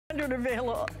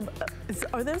available.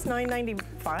 Are those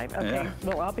 $9.95? Okay, Yeah.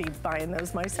 well, I'll be buying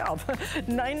those myself.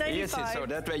 $9.95. Yes, so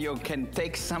that way you can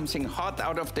take something hot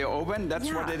out of the oven.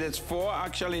 That's what it is for,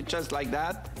 actually, just like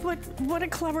that. What a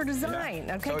clever design.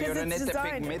 Yeah. Okay, so you don't need the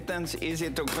designed. big mittens, easy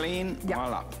to clean. Yeah.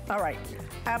 Voila. All right.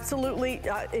 Absolutely.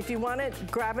 If you want it,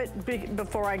 grab it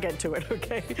before I get to it,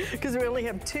 okay? Because we only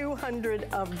have 200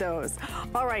 of those.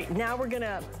 All right, now we're going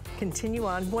to continue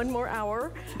on one more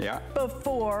hour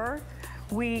before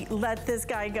we let this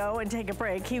guy go and take a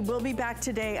break. He will be back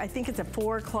today. I think it's at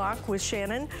 4 o'clock with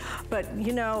Shannon. But,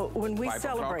 you know, when we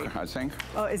celebrate... 5 o'clock, I think.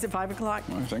 Oh, is it 5 o'clock?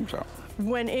 I think so.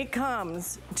 When it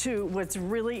comes to what's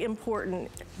really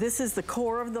important, this is the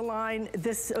core of the line.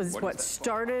 This is what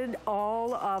started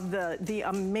all of the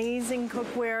amazing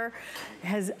cookware.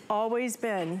 Has always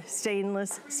been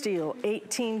stainless steel,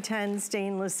 1810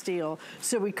 stainless steel.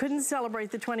 So we couldn't celebrate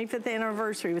the 25th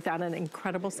anniversary without an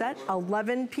incredible set.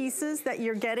 11 pieces that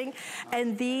you're getting,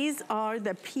 and these are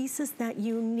the pieces that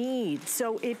you need.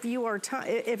 So if you are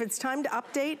if it's time to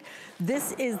update,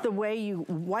 this is the way you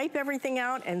wipe everything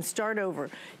out and start over.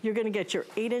 You're gonna get your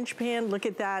 8-inch pan. Look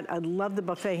at that. I love the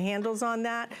buffet handles on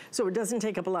that, so it doesn't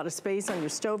take up a lot of space on your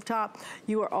stovetop.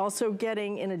 You are also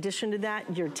getting, in addition to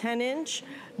that, your 10-inch,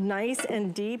 nice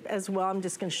and deep as well. I'm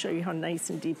just gonna show you how nice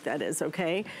and deep that is,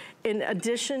 okay? In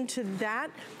addition to that,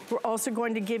 we're also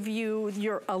going to give you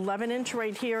your 11-inch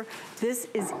right here. This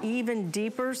is even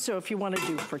deeper, so if you wanna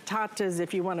do frittatas,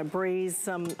 if you wanna braise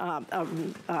some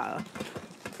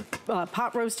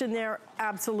pot roast in there,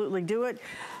 absolutely do it.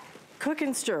 Cook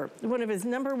and Stir, one of his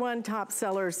 #1 top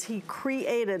sellers. He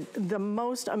created the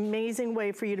most amazing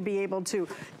way for you to be able to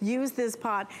use this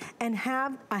pot and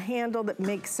have a handle that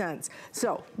makes sense.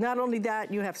 So not only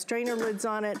that, you have strainer lids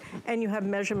on it and you have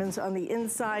measurements on the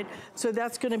inside. So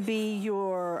that's gonna be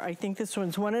your, I think this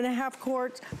one's 1.5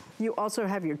 quarts. You also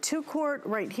have your 2 quart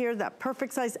right here, that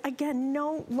perfect size. Again,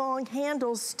 no long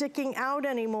handles sticking out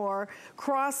anymore,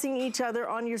 crossing each other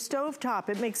on your stovetop.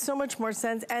 It makes so much more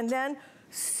sense. And then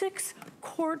 6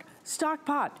 quart stock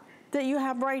pot that you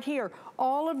have right here.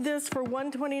 All of this for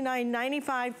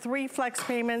 $129.95, 3 flex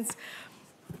payments.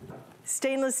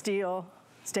 Stainless steel,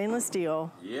 and stainless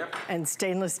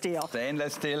steel.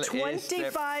 Stainless steel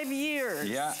 25 years.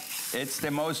 Yeah, it's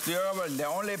the most durable. The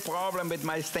only problem with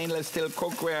my stainless steel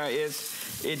cookware is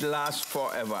it lasts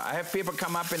forever. I have people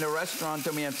come up in a restaurant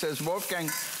to me and says,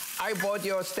 Wolfgang, I bought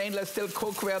your stainless steel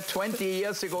cookware 20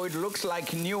 years ago. It looks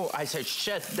like new. I said,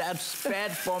 shit, that's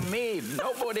bad for me.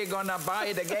 Nobody gonna buy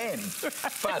it again.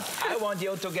 But I want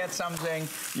you to get something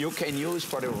you can use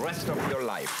for the rest of your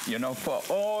life, you know, for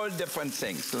all different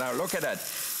things. Now, look at that.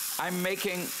 I'm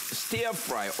making stir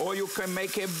fry, or you can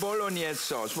make a bolognese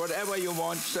sauce, whatever you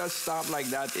want, just start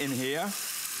like that in here.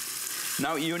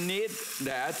 Now, you need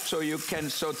that so you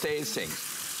can saute things.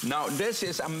 Now, this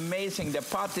is amazing. The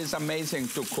pot is amazing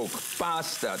to cook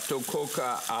pasta, to cook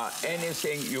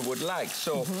anything you would like.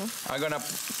 So I'm going to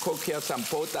cook here some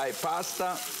pot pie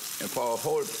pasta for a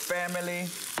whole family.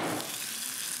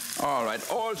 All right.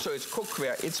 Also, it's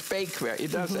cookware. It's bakeware.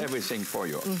 It does everything for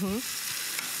you.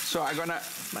 So I'm going to...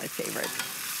 My favorite.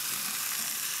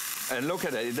 And look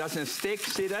at it. It doesn't stick.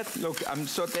 See that? Look, I'm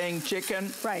sauteing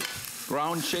chicken. Right.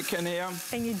 Ground chicken here.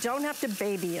 And you don't have to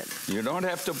baby it. You don't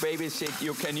have to babysit.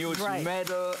 You can use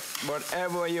metal,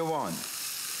 whatever you want.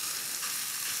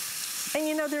 And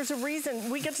you know, there's a reason.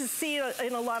 We get to see it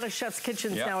in a lot of chefs'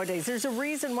 kitchens nowadays. There's a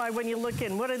reason why when you look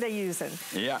in, what are they using?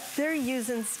 Yeah. They're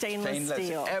using stainless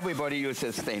steel. Everybody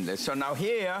uses stainless. So now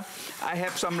here, I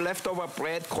have some leftover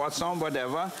bread, croissant,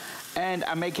 whatever. And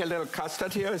I make a little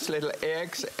custard here. It's little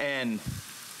eggs and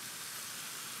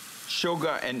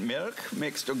sugar and milk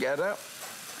mixed together,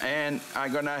 and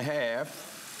I'm gonna have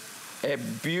a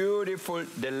beautiful,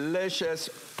 delicious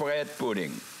bread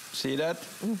pudding. See that?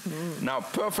 Now,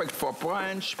 perfect for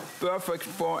brunch, perfect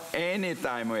for any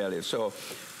time, really. So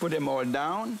put them all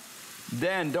down.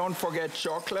 Then don't forget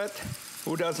chocolate.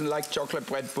 Who doesn't like chocolate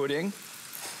bread pudding?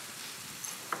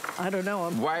 I don't know.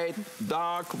 White,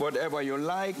 dark, whatever you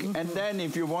like. And then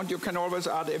if you want, you can always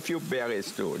add a few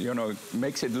berries too. You know, it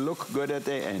makes it look good at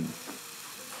the end.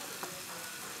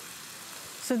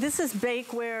 So this is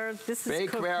bakeware, this is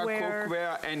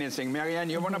cookware, anything. Marianne,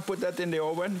 you want to put that in the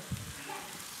oven?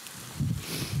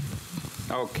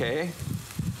 Okay.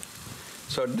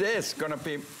 So this is going to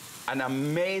be an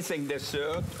amazing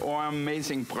dessert or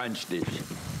amazing brunch dish.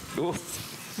 Oof.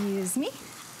 Excuse me.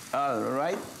 All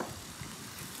right.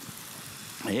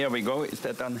 Here we go. Is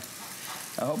that on?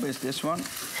 I hope it's this one.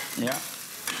 Yeah.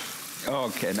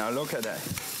 Okay, now look at that.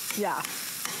 Yeah.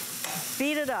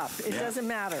 Beat it up. It doesn't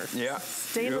matter. Yeah.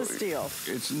 Stainless steel.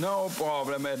 It's no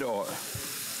problem at all.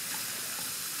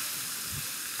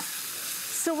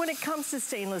 So when it comes to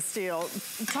stainless steel,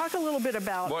 talk a little bit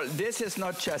about... Well, this is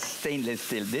not just stainless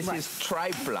steel. This is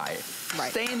tri-ply.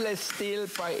 Right. Stainless steel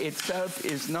by itself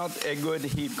is not a good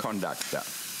heat conductor.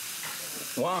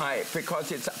 Why?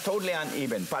 Because it's totally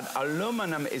uneven. But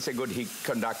aluminum is a good heat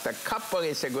conductor. Copper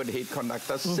is a good heat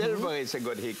conductor. Silver is a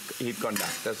good heat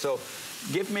conductor. So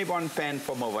give me one pan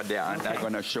from over there, and I'm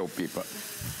going to show people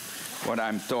what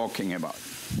I'm talking about.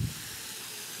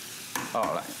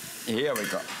 All right, here we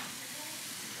go.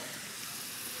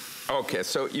 Okay,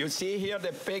 so you see here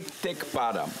the big, thick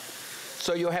bottom.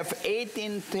 So you have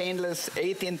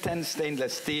 1810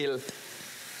 stainless steel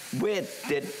with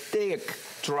the thick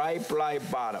tri-ply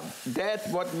bottom. That's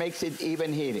what makes it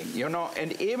even heating, you know.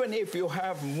 And even if you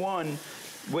have one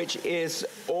which is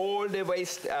all the way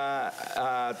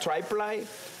tri-ply,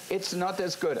 it's not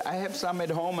as good. I have some at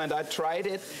home and I tried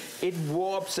it. It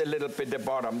warps a little bit the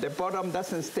bottom. The bottom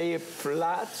doesn't stay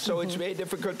flat, so it's very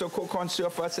difficult to cook on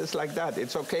surfaces like that.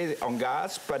 It's okay on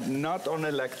gas, but not on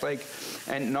electric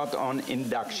and not on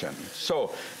induction.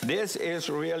 So this is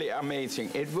really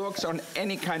amazing. It works on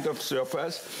any kind of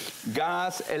surface,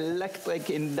 gas,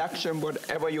 electric, induction,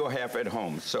 whatever you have at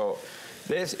home. So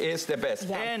this is the best.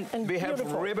 Yeah. And we have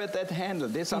riveted handle.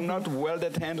 These are not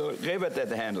welded handle,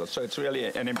 riveted handle. So it's really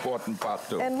an important part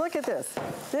too. And look at this.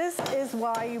 This is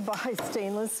why you buy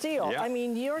stainless steel. Yeah. I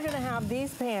mean, you're going to have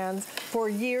these pans for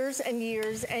years and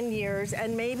years and years,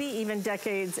 and maybe even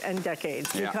decades and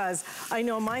decades. Yeah. Because I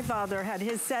know my father had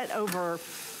his set over,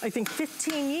 I think,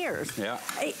 15 years. Yeah.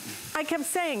 I kept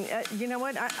saying, you know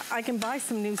what, I can buy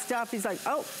some new stuff. He's like,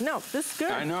 oh, no, this is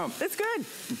good. I know. It's good.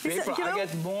 People, I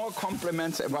get more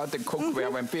compliments about the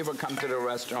cookware when people come to the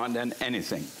restaurant than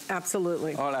anything.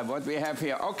 Absolutely. All right, what we have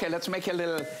here. Okay, let's make a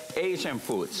little Asian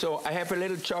food. So I have a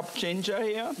little chopped ginger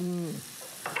here.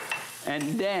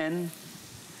 And then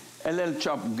a little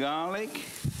chopped garlic.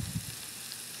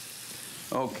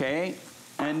 Okay.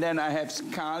 And then I have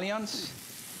scallions.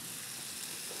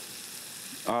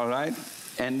 All right,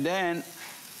 and then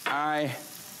I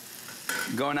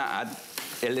gonna add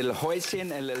a little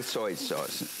hoisin, a little soy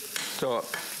sauce. So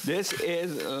this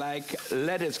is like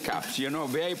lettuce cups, you know,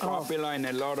 very popular in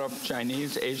a lot of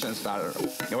Chinese, Asian style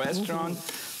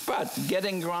restaurants. But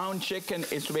getting ground chicken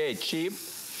is very cheap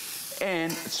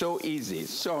and so easy.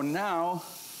 So now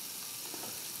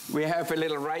we have a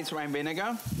little rice wine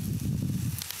vinegar.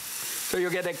 So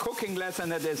you get a cooking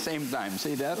lesson at the same time.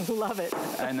 See that? Love it.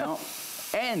 I know.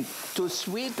 And to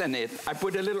sweeten it, I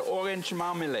put a little orange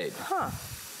marmalade.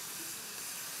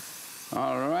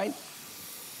 All right.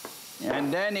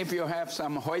 And then if you have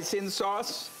some hoisin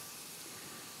sauce,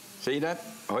 see that?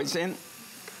 Hoisin.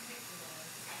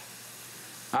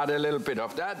 Add a little bit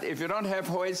of that. If you don't have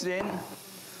hoisin,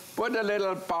 put a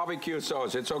little barbecue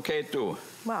sauce. It's okay too.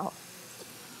 Wow.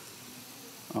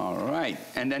 All right.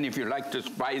 And then if you like to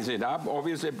spice it up,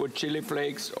 obviously put chili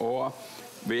flakes, or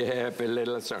we have a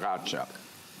little sriracha.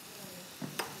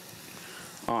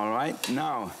 All right,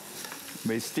 now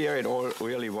we stir it all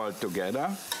really well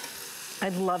together. I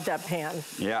love that pan.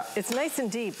 Yeah. It's nice and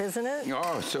deep, isn't it?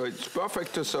 Oh, so it's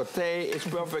perfect to saute, it's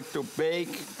perfect to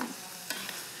bake,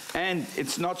 and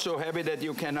it's not so heavy that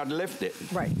you cannot lift it.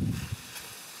 Right.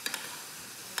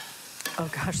 Oh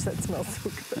gosh, that smells so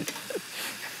good.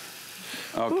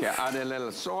 Okay, add a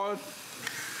little salt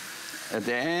at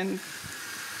the end.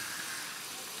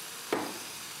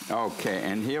 Okay,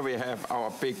 and here we have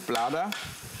our big platter.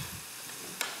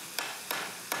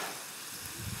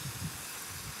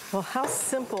 Well, how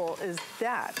simple is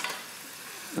that?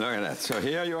 Look at that. So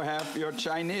here you have your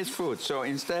Chinese food. So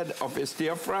instead of a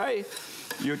stir fry,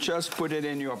 you just put it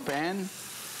in your pan.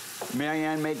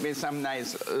 Marianne made me some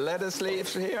nice lettuce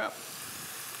leaves here.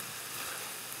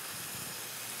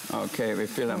 Okay, we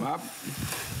fill them up.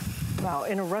 Wow,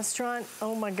 in a restaurant,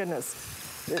 oh my goodness.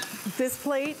 This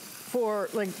plate for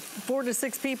like 4 to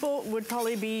 6 people would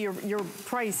probably be your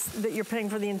price that you're paying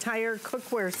for the entire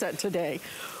cookware set today.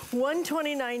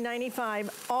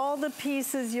 $129.95, all the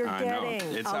pieces you're getting.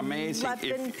 It's amazing.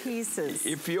 11 pieces.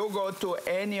 If you go to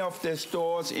any of the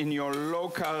stores in your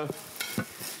local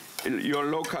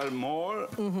mall,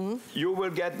 you will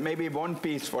get maybe one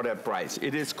piece for that price.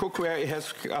 It is cookware. It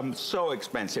has become so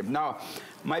expensive. Now,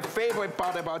 my favorite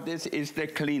part about this is the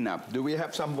cleanup. Do we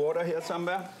have some water here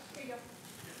somewhere? Here you go.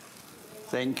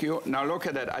 Thank you. Now look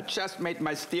at that. I just made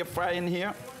my stir fry in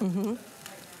here.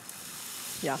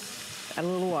 Yeah, add a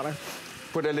little water.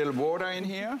 Put a little water in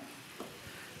here.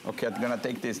 Okay, I'm gonna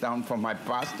take this down from my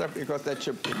pasta because that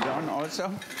should be done also.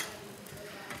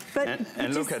 But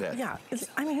and look at that. Yeah,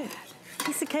 I mean,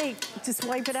 piece of cake. Just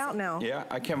wipe it out now. Yeah,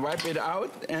 I can wipe it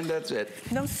out, and that's it.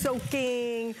 No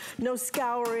soaking, no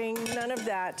scouring, none of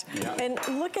that. Yeah. And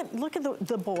look at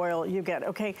the boil you get,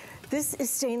 okay? This is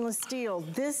stainless steel.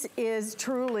 This is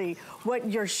truly what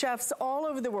your chefs all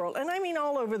over the world, and I mean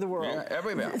all over the world. Yeah,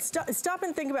 everywhere. Stop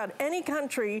and think about any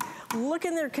country, look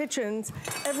in their kitchens,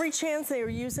 every chance they are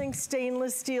using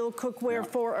stainless steel cookware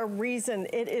for a reason.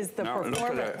 It is the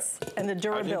performance and the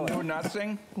durability. I didn't do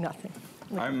nothing. Nothing.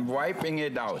 I'm wiping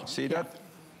it out. See that?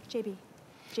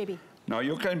 JB. Now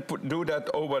you can do that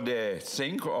over the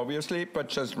sink, obviously, but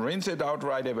just rinse it out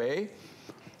right away.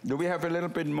 Do we have a little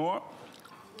bit more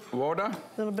water? A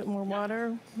little bit more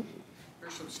water.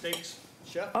 Here's some steaks,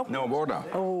 Chef. Oh. No water.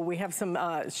 Oh, we have some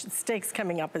steaks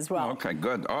coming up as well. Okay,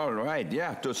 good. All right,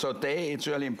 yeah. To saute, it's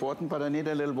really important, but I need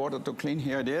a little water to clean.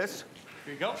 Here it is.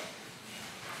 Here you go.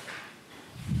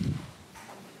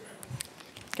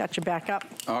 Got your back up.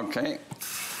 Okay.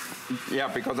 Yeah,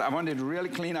 because I want it really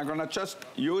clean. I'm gonna just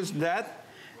use that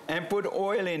and put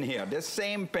oil in here. The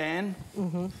same pan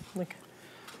Look.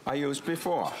 I used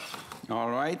before. All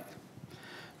right.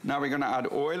 Now we're gonna add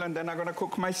oil, and then I'm gonna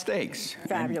cook my steaks.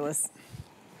 Fabulous.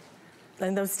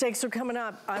 And those steaks are coming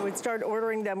up. I would start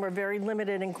ordering them. We're very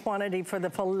limited in quantity for the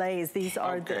fillets. These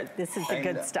are this is the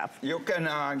good stuff. You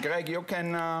can, Greg, you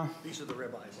can... These are the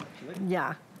ribeyes, actually.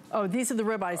 Yeah. Oh, these are the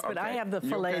ribeyes, but I okay. have the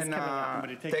fillets you can,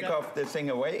 coming up. take off the thing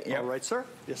away. Yep. All right, sir.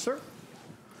 Yes, sir.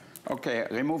 Okay,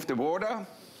 remove the water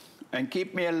and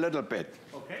keep me a little bit.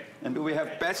 Okay. And do we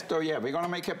have pesto? Yeah, we're gonna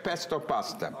make a pesto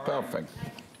pasta. Perfect.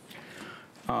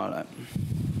 All right.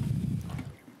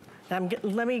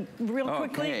 Let me real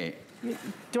quickly. Okay.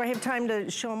 Do I have time to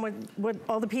show them what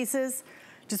all the pieces?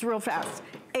 Just real fast.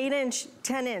 8-inch,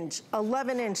 10-inch,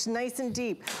 11-inch, nice and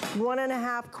deep.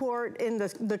 1.5 quart in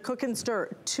the cook and stir,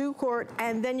 2 quart,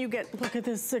 and then you get, look at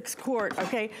this 6 quart,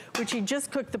 okay? Which you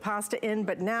just cooked the pasta in,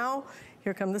 but now,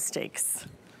 here come the steaks.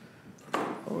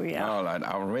 Oh yeah. All right,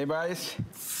 our ribeyes.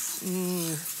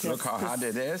 Look how hot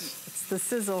it is. It's the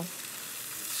sizzle.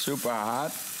 Super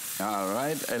hot. All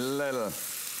right, a little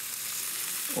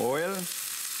oil.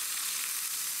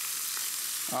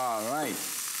 All right.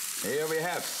 Here we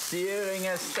have searing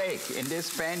a steak. In this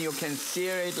pan, you can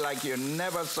sear it like you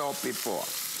never saw before.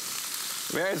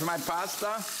 Where is my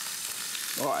pasta?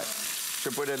 All right.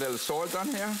 Should put a little salt on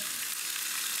here.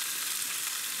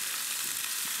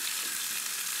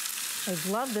 I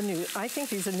love the new, I think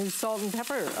these are new salt and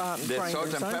pepper grinders, The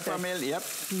salt and aren't pepper they? mill, yep.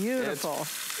 Beautiful.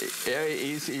 It's very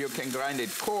easy. You can grind it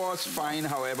coarse, fine,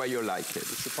 however you like it.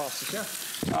 It's your pasta,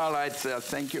 Chef. All right, sir.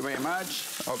 Thank you very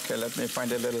much. Okay, let me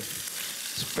find a little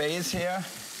space here.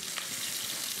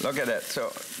 Look at that.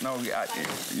 So, no,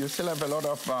 you still have a lot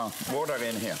of water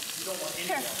in here. You don't want any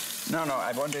water. No,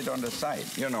 I want it on the side.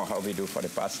 You know how we do for the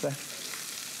pasta.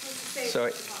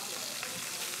 So,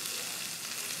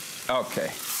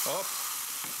 okay. Oh.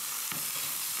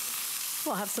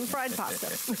 We'll have some fried pasta.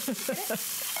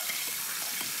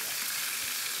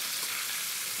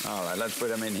 All right, let's put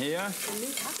them in here.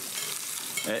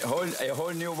 A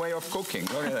whole new way of cooking.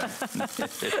 Look at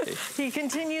that. He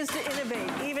continues to innovate,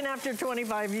 even after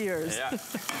 25 years. Yeah.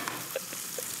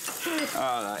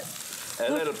 All right.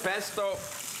 A little pesto.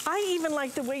 I even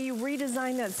like the way you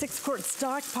redesigned that 6-quart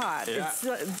stock pot. Yeah.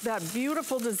 It's that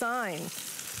beautiful design.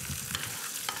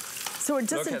 So it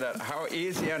doesn't... Look at that, how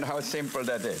easy and how simple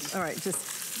that is. All right,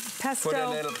 just pesto. Put a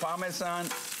little Parmesan.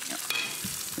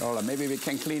 All right, maybe we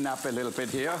can clean up a little bit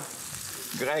here.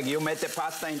 Greg, you made the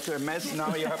pasta into a mess.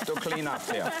 Now you have to clean up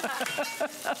here.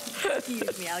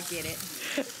 Excuse me, I'll get it.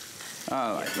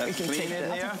 All right, let's clean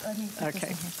it here.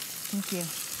 Okay. Thank you.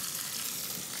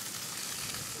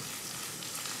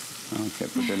 Okay,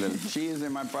 put a little cheese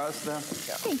in my pasta.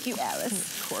 Thank you,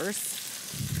 Alice. Of course.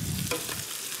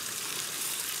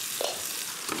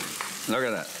 Look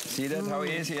at that. See that, how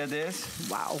easy it is?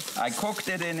 Wow. I cooked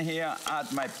it in here,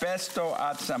 add my pesto,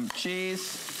 add some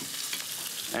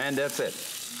cheese, and that's it.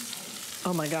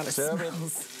 Oh my God, it Serve it.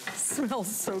 smells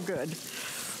so good.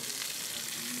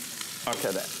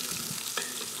 Okay, that.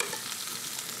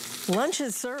 Lunch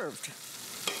is served.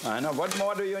 I know. What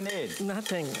more do you need?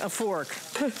 Nothing, a fork.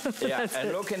 Yeah, That's and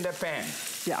it. look in the pan.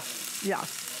 Yeah.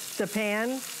 The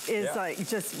pan is Yeah. like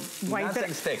just wipe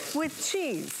Nothing it sticks. with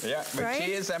cheese. Yeah, with right?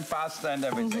 cheese and pasta and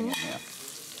everything in here.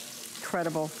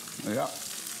 Incredible. Yeah.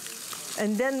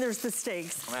 And then there's the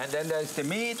steaks. And then there's the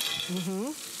meat.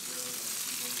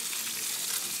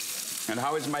 And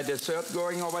how is my dessert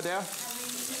going over there?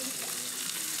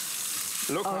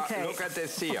 Look, Okay. look at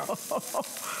this here.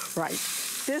 Right.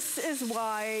 This is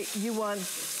why you want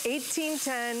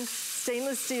 1810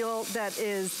 stainless steel that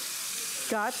is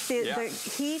got the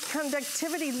heat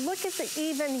conductivity. Look at the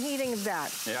even heating of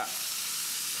that. Yeah.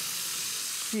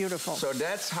 Beautiful. So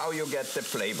that's how you get the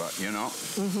flavor, you know?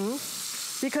 Mm-hmm.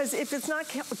 Because if it's not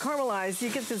caramelized, you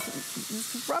get this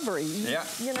rubbery. Yeah.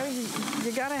 You know,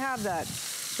 you got to have that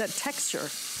texture.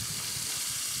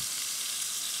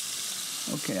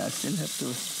 Okay, I still have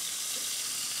to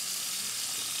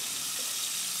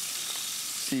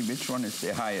see which one is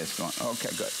the highest one. Okay,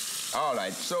 good. All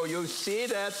right, so you see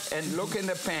that and look in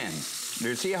the pan. Do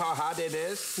you see how hot it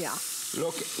is? Yeah.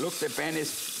 Look, the pan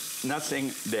is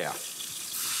nothing there.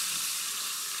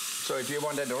 So if you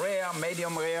want it rare,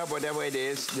 medium rare, whatever it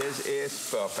is, this is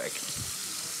perfect.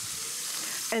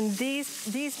 And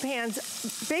these pans,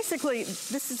 basically,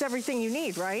 this is everything you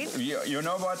need, right? You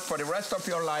know what? For the rest of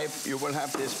your life, you will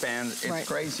have this pan. It's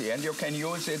crazy. And you can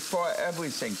use it for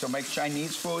everything. To make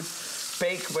Chinese food,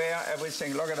 bakeware,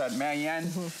 everything. Look at that. Marianne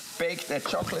baked a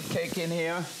chocolate cake in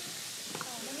here. I'm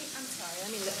sorry.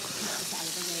 Let me lift this out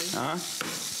of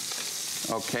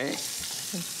the way. Okay.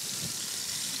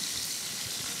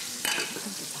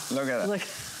 Look at that.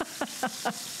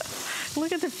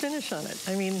 Look at the finish on it.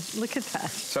 I mean, look at that.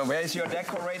 So where's your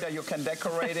decorator? You can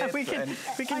decorate it. we can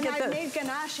get I made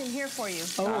ganache in here for you.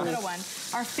 Oh. A little one.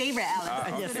 Our favorite,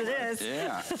 Alice. Yes, it is.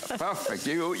 Yeah, perfect.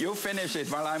 You finish it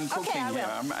while I'm cooking here.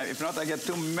 If not, I get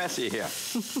too messy here.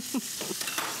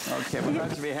 Okay, what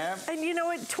else we have? And you know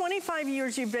what? 25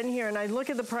 years you've been here, and I look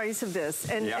at the price of this,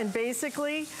 and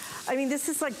basically, I mean, this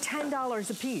is like $10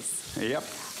 a piece. Yep.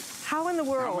 How in the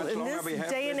world, in this this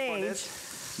day and age,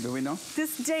 do we know?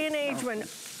 this day and age when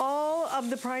all of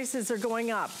the prices are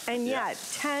going up, and yet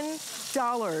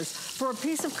 $10 for a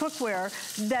piece of cookware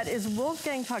that is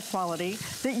Wolfgang Puck quality,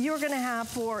 that you're gonna have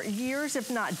for years, if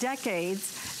not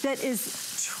decades, that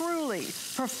is truly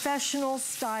professional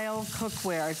style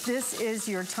cookware. This is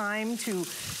your time to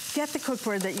get the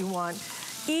cookware that you want.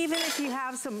 Even if you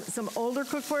have some older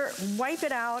cookware, wipe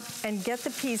it out and get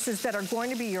the pieces that are going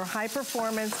to be your high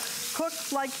performance,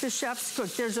 cooked like the chefs cook.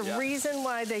 There's a reason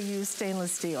why they use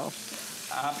stainless steel.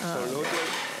 Absolutely.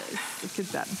 Look at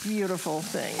that beautiful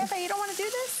thing. Jefe, you don't want to do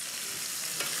this?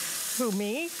 Who,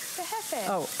 me? The Jefe.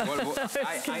 Oh. Well,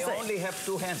 I only have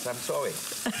two hands, I'm sorry.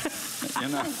 You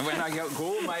know, when I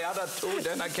glue my other two,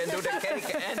 then I can do the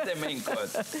cake and the main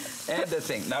course and the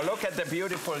thing. Now look at the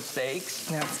beautiful steaks.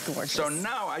 That's gorgeous. So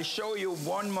now I show you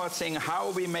one more thing,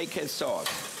 how we make a sauce.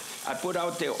 I put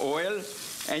out the oil,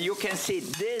 and you can see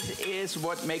this is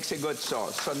what makes a good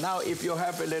sauce. So now if you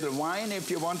have a little wine, if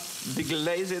you want to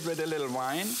glaze it with a little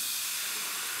wine,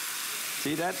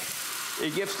 see that?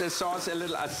 It gives the sauce a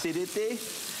little acidity.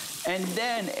 And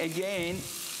then again,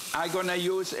 I'm gonna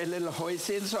use a little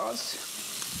hoisin sauce.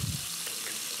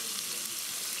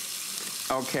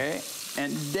 Okay,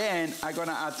 and then I'm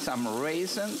gonna add some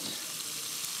raisins.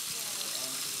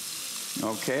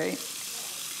 Okay.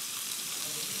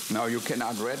 Now you can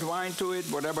add red wine to it,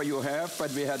 whatever you have,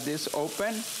 but we had this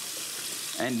open.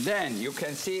 And then you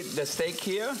can see the steak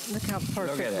here. Look how perfectly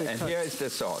Look at it, and cooked. here is the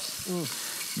sauce.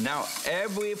 Now,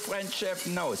 every French chef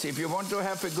knows, if you want to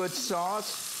have a good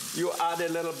sauce, you add a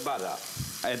little butter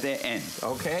at the end,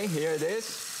 okay? Here it is.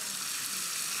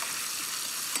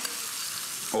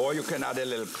 Or you can add a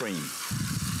little cream.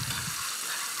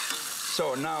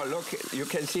 So now, look, you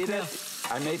can see that?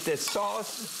 I made the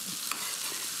sauce.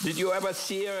 Did you ever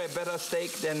sear a better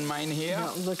steak than mine here?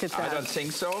 No, look at that. I don't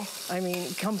think so. I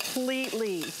mean,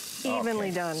 completely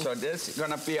evenly done. So this is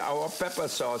gonna be our pepper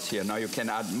sauce here. Now you can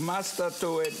add mustard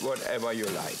to it, whatever you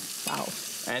like. Wow.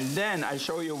 And then I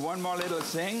show you one more little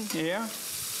thing here.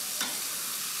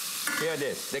 Here it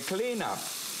is, the cleanup.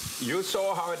 You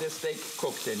saw how the steak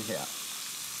cooked in here.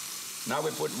 Now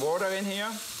we put water in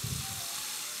here.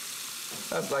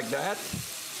 Just like that.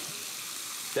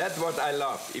 That's what I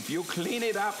love. If you clean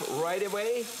it up right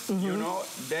away, you know,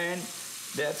 then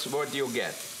that's what you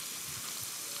get.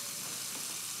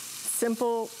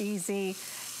 Simple, easy,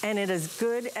 and it is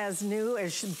good as new,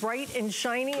 as bright and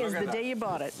shiny as the day you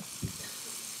bought it.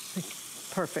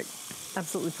 Perfect.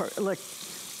 Absolutely perfect. Look,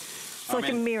 it's like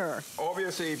a mirror.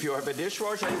 Obviously, if you have a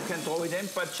dishwasher, you can throw it in,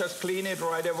 but just clean it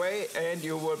right away and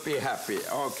you will be happy.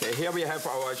 Okay, here we have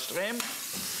our shrimp.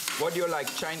 What do you like,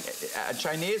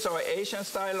 Chinese or Asian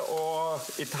style or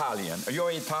Italian? You're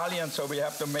Italian, so we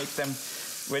have to make them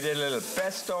with a little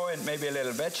pesto and maybe a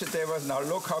little vegetables. Now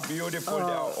look how beautiful they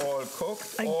are all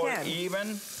cooked, all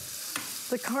even.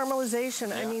 The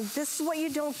caramelization, I mean, this is what you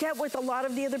don't get with a lot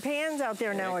of the other pans out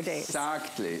there nowadays.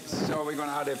 Exactly. So we're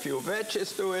gonna add a few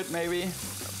veggies to it, maybe.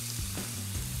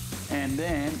 And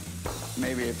then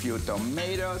maybe a few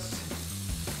tomatoes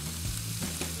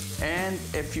and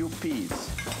a few peas.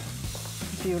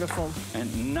 Beautiful.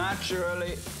 And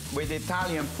naturally, with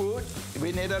Italian food,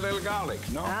 we need a little garlic,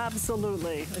 no?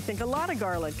 Absolutely. I think a lot of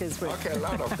garlic is with. Okay, a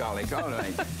lot of garlic, all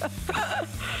right.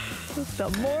 The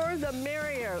more, the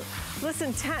merrier.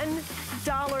 Listen,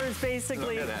 $10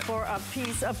 basically for a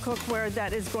piece of cookware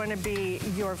that is going to be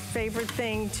your favorite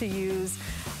thing to use.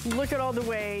 Look at all the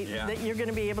way that you're going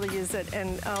to be able to use it,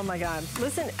 and oh my God.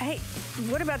 Listen, hey,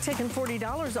 what about taking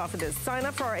 $40 off of this? Sign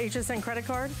up for our HSN credit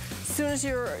card. As soon as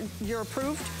you're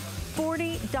approved,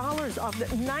 $40 off,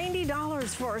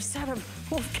 $90 for a set of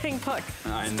Wolfgang Puck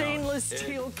stainless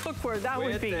steel cookware. That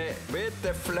would be. With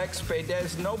the flex pay,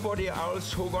 there's nobody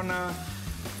else who gonna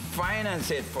finance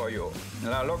it for you.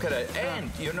 Now look at it. And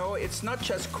you know, it's not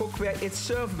just cookware, it's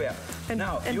serveware. And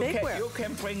you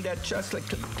can bring that just like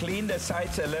clean the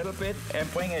sides a little bit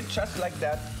and bring it just like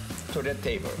that to the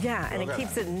table. Yeah, and it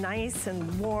keeps it nice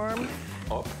and warm.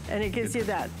 And it gives you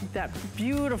that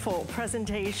beautiful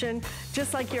presentation,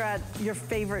 just like you're at your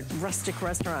favorite rustic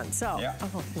restaurant. So,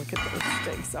 oh, look at those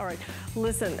steaks. All right,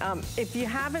 listen, if you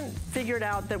haven't figured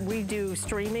out that we do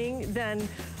streaming, then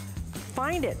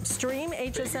find it. Stream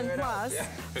HSN Plus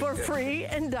for free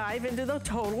and dive into the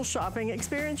total shopping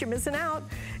experience. You're missing out.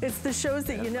 It's the shows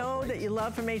that you know, that you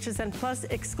love from HSN Plus,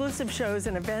 exclusive shows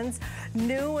and events,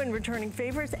 new and returning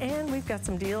favorites, and we've got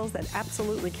some deals that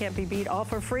absolutely can't be beat, all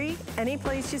for free. Any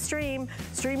place you stream.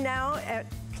 Stream now at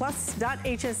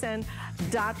plus.hsn.com.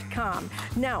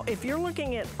 Now, if you're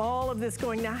looking at all of this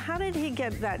going, now how did he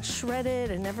get that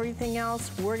shredded and everything else?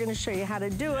 We're gonna show you how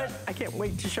to do it. I can't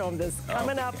wait to show him this.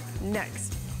 Coming up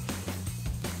next.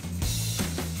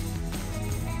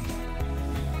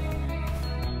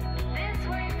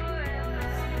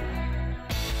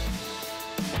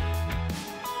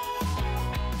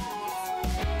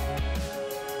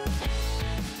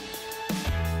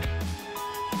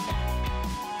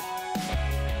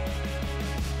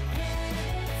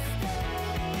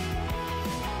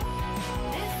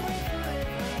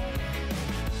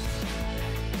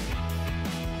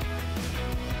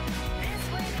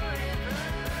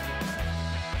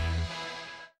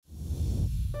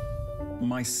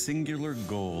 My singular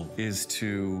goal is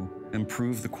to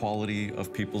improve the quality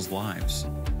of people's lives.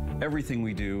 Everything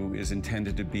we do is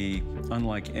intended to be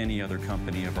unlike any other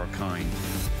company of our kind.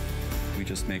 We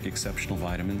just make exceptional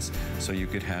vitamins so you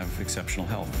could have exceptional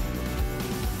health.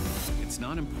 It's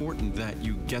not important that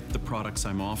you get the products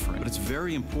I'm offering, but it's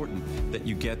very important that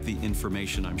you get the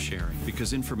information I'm sharing,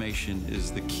 because information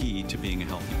is the key to being a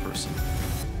healthy person.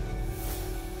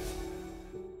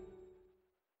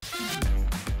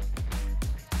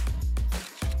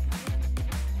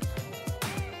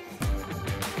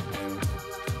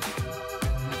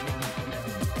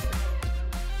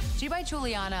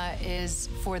 Juliana is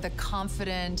for the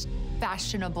confident,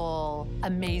 fashionable,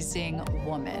 amazing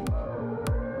woman.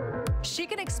 She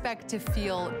can expect to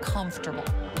feel comfortable.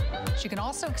 She can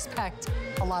also expect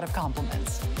a lot of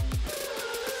compliments.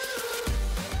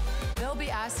 They'll be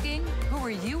asking, who are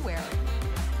you wearing?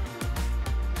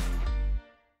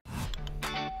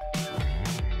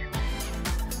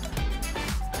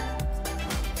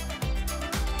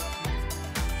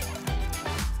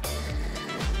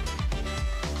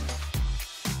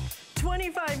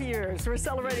 Years. We're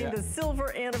celebrating the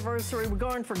silver anniversary. We're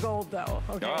going for gold, though.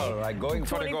 Okay. All right, going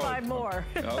for the gold. 25 more.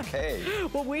 Okay.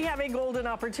 Well, we have a golden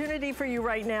opportunity for you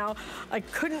right now. I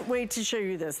couldn't wait to show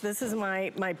you this. This is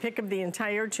my pick of the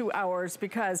entire 2 hours,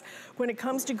 because when it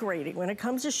comes to grating, when it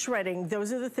comes to shredding,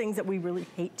 those are the things that we really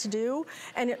hate to do,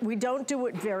 and we don't do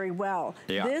it very well.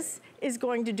 Yeah. This is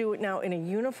going to do it now in a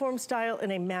uniform style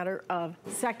in a matter of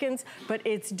seconds, but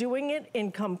it's doing it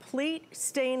in complete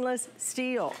stainless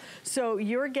steel. So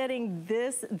you're getting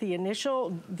this, the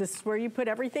initial, this is where you put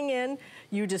everything in.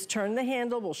 You just turn the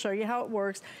handle. We'll show you how it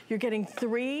works. You're getting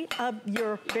 3 of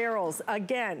your barrels.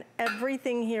 Again,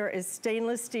 everything here is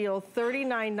stainless steel,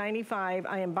 $39.95.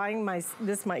 I am buying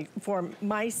this for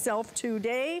myself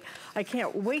today. I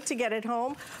can't wait to get it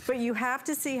home, but you have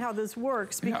to see how this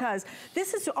works, because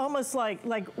this is almost like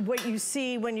what you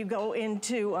see when you go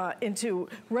into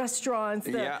restaurants,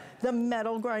 the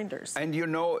metal grinders. And you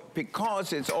know,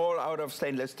 because it's all out of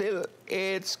stainless steel,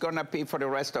 it's gonna be for the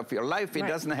rest of your life. It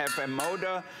doesn't have a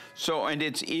motor, and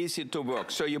it's easy to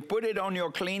work. So you put it on your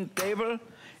clean table,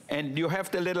 and you have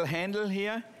the little handle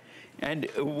here, and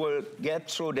it will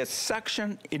get through the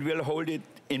suction. It will hold it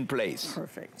in place.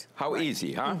 Perfect. How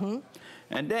easy, huh? Mm-hmm.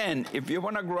 And then, if you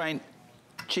wanna grind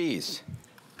cheese,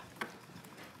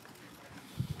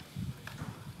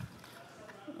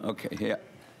 okay, here.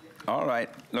 All right,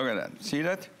 look at that. See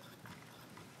that?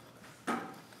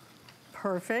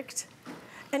 Perfect.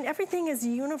 And everything is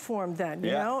uniform then,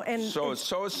 you know? And so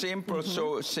simple,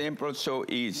 so simple, so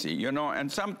easy, you know?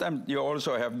 And sometimes you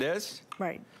also have this.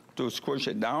 Right. To squish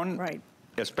it down. Right.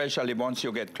 Especially once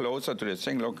you get closer to the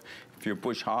thing. Look, if you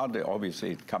push hard,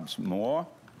 obviously it comes more.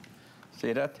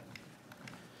 See that?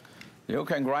 You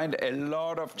can grind a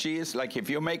lot of cheese. Like if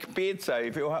you make pizza,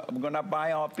 if you're gonna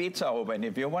buy our pizza oven,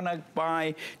 if you wanna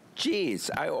buy cheese,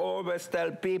 I always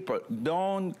tell people,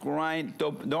 don't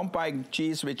buy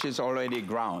cheese which is already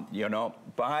ground, you know.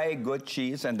 Buy good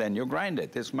cheese and then you grind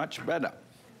it. It's much better.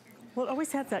 Well, it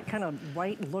always has that kind of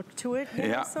white look to it, you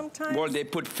know, sometimes. Well, they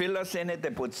put fillers in it, they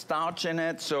put starch in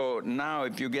it. So now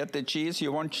if you get the cheese,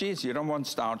 you want cheese. You don't want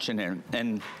starch in it.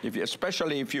 And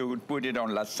especially if you put it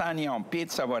on lasagna, on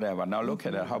pizza, whatever. Now look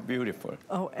at it, how beautiful.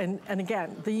 Oh, and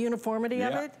again, the uniformity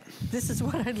of it, this is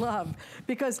what I love.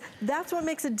 Because that's what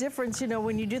makes a difference, you know,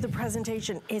 when you do the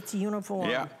presentation, it's uniform.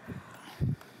 Yeah.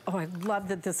 Oh, I love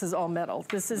that this is all metal.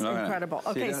 This is incredible.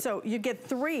 Okay, so you get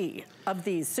 3 of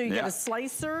these. So you get a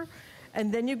slicer,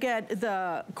 and then you get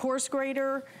the coarse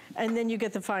grater, and then you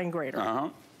get the fine grater.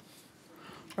 All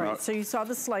right, so you saw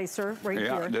the slicer right here.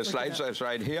 Yeah, the slicer is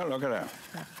right here. Look at that.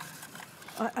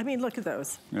 Yeah. I mean, look at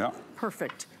those. Yeah.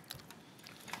 Perfect.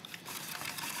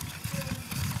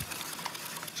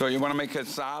 So you want to make a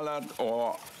salad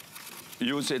or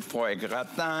use it for a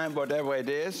gratin, whatever it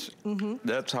is.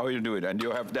 That's how you do it. And you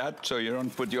have that, so you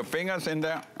don't put your fingers in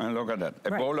there. And look at that,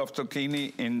 a bowl of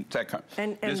zucchini in seconds.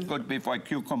 And this could be for a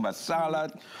cucumber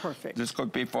salad. Perfect. This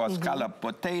could be for scalloped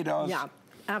potatoes. Yeah,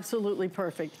 absolutely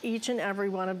perfect. Each and every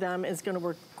one of them is going to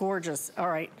work gorgeous. All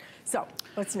right, so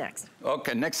what's next?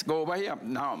 Okay, next, go over here.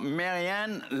 Now,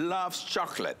 Marianne loves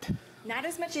chocolate. Not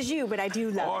as much as you, but I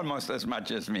do love Almost as much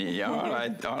as me. Yeah, all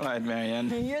right,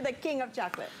 Marianne. it. You're the king of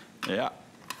chocolate. Yeah.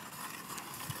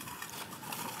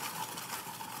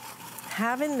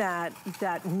 Having that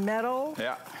metal,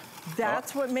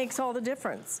 that's what makes all the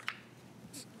difference.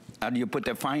 And you put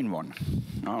the fine one.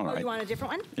 All right. Oh, you want a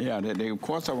different one? Yeah, the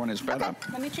coarser one is better.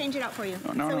 Okay, let me change it out for you.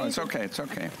 No, it's okay, it's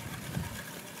okay.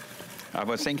 I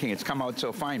was thinking it's come out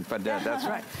so fine, but that's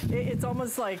right. It's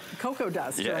almost like cocoa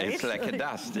dust, yeah, right? it's like a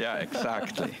dust. Yeah,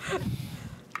 exactly.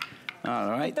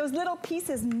 All right. Those little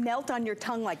pieces melt on your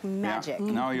tongue like magic.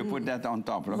 Yeah. Now you put that on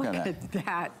top. Look at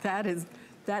that. That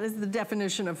is the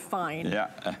definition of fine. Yeah.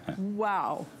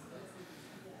 Wow.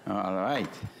 All right.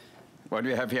 What do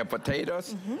we have here?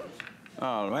 Potatoes.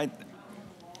 All right.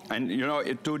 And you know,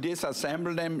 to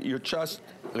disassemble them, you just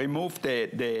remove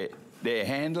the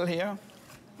handle here.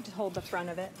 Just hold the front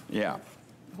of it. Yeah.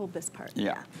 Hold this part.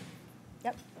 Yeah.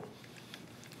 Yep.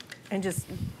 And just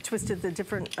twisted the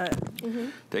different...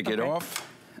 Take it off.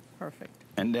 Perfect.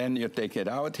 And then you take it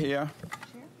out here.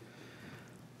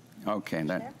 Okay,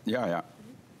 then, yeah.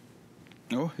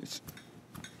 Oh, it's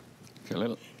a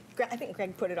little... I think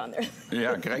Greg put it on there.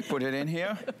 Yeah, Greg put it in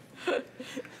here.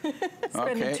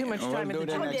 Spending too much time we'll at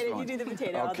the I'll get it. You do the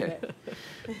potato. I'll do it.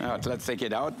 Now, let's take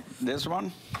it out. This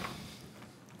one.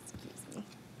 Excuse me.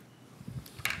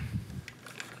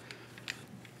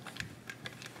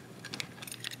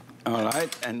 All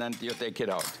right, and then you take it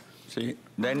out. See?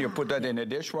 Then you put that in a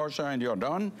dishwasher and you're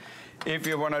done. If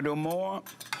you want to do more,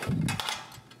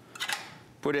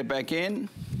 put it back in.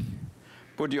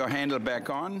 Put your handle back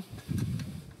on.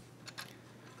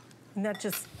 And that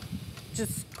just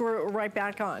screw it right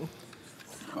back on.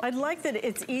 I like that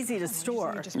it's easy to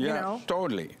store, you know?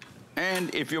 Totally.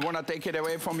 And if you want to take it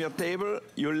away from your table,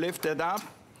 you lift it up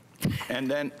and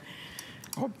then,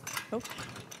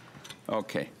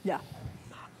 okay. Yeah.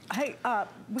 Hey,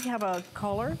 we have a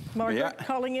caller, Margaret,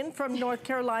 calling in from North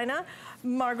Carolina.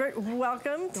 Margaret,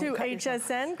 welcome to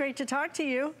HSN. Great to talk to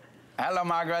you. Hello,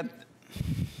 Margaret.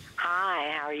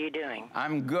 Hi, how are you doing?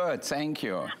 I'm good, thank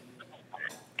you.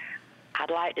 I'd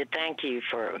like to thank you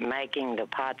for making the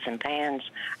pots and pans.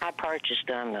 I purchased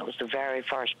them. It was the very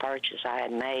first purchase I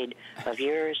had made of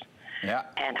yours. Yeah.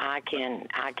 And I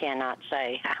cannot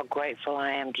say how grateful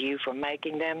I am to you for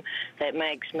making them. That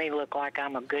makes me look like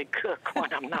I'm a good cook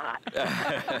when I'm not.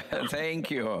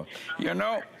 Thank you. You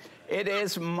know, it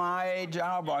is my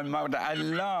job, what I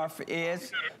love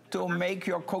is to make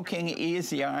your cooking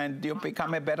easier and you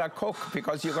become a better cook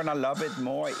because you're gonna love it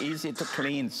more, easy to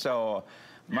clean. So,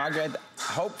 Margaret,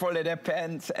 hopefully the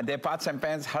pots and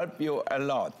pans help you a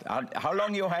lot. How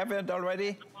long you have it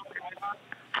already?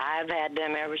 I've had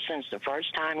them ever since the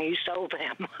first time you sold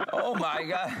them. Oh, my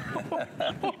God.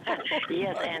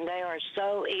 Yes, and they are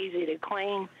so easy to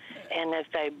clean. And if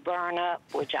they burn up,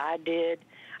 which I did,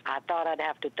 I thought I'd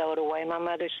have to throw it away. My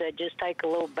mother said, just take a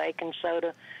little baking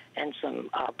soda and some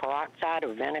peroxide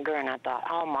or vinegar, and I thought,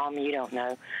 oh, Mom, you don't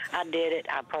know. I did it.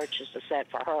 I purchased a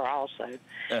set for her also.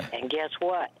 And guess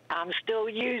what? I'm still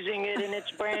using it, and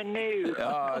it's brand new.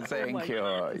 Oh, thank you.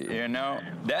 You know,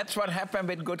 that's what happened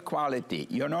with good quality.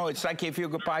 You know, it's like if you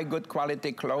buy good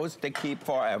quality clothes, they keep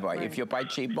forever. Right. If you buy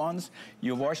cheap ones,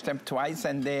 you wash them twice,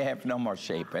 and they have no more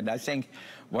shape. And I think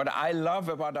what I love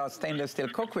about our stainless steel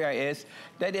cookware is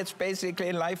that it's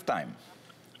basically lifetime.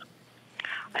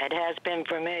 It has been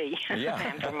for me. Yeah.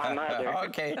 And for my mother.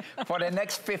 Okay, for the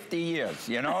next 50 years,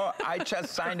 you know. I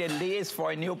just signed a lease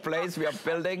for a new place we are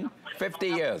building, 50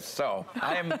 years, so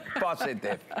I am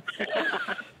positive.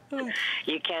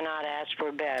 You cannot ask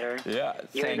for better. Yeah,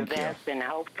 You're the best, and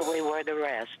hopefully we're the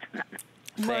rest.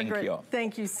 Margaret,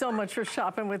 thank you so much for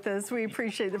shopping with us. We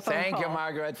appreciate the phone call. Thank you,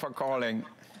 Margaret, for calling.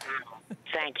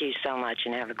 Thank you so much,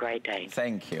 and have a great day.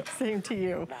 Thank you. Same to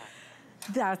you. Bye.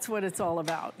 That's what it's all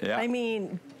about. Yeah. I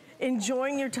mean,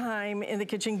 enjoying your time in the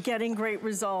kitchen, getting great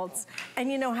results,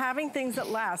 and, you know, having things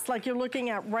that last, like you're looking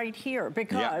at right here,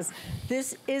 because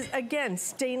this is, again,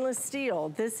 stainless steel.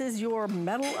 This is your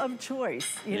metal of choice,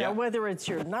 you know, whether it's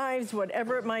your knives,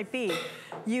 whatever it might be.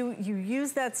 You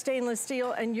use that stainless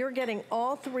steel, and you're getting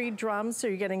all three drums, so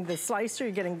you're getting the slicer,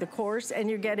 you're getting the coarse, and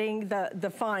you're getting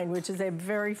the fine, which is a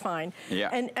very fine. Yeah.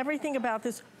 And everything about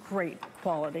this, great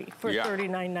quality for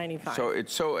 $39.95. So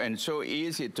it's so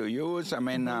easy to use. I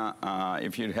mean,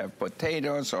 if you have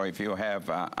potatoes or if you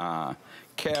have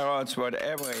carrots,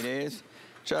 whatever it is,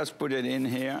 just put it in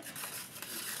here.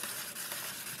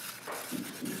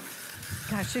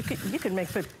 Gosh, you could make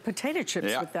potato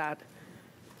chips with that.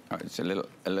 Oh, it's a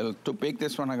little too big.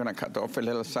 This one I'm gonna cut off a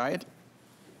little side.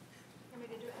 You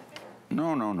want me to do it?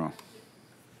 No.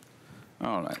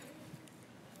 All right.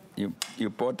 You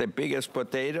bought the biggest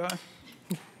potato?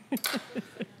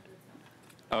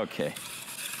 Okay.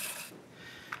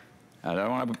 I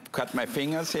don't want to cut my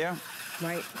fingers here.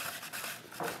 Right.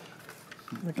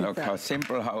 Look how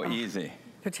simple, how easy.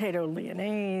 Potato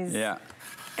lyonnaise. Yeah.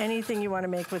 Anything you want to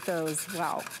make with those,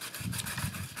 wow.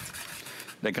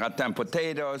 The gratin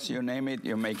potatoes, you name it,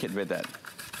 you make it with that.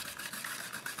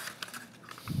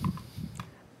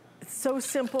 So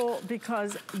simple,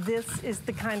 because this is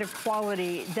the kind of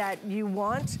quality that you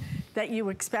want, that you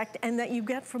expect, and that you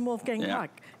get from Wolfgang Puck.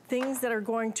 Things that are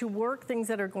going to work, things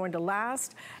that are going to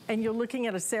last. And you're looking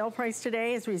at a sale price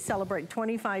today as we celebrate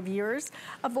 25 years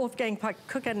of Wolfgang Puck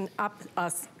cooking up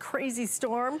a crazy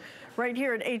storm right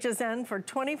here at HSN for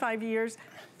 25 years,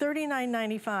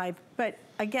 $39.95. But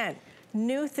again,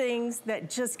 new things that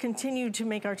just continue to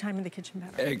make our time in the kitchen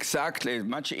better. Exactly,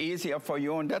 much easier for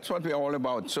you, and that's what we're all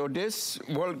about. So this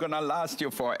will gonna last you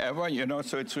forever, you know,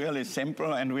 so it's really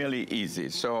simple and really easy.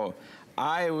 So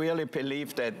I really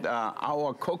believe that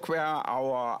our cookware,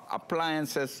 our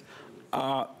appliances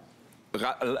are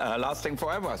lasting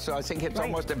forever. So I think it's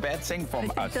almost a bad thing for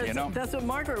us, you know? That's what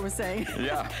Margaret was saying.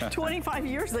 Yeah. 25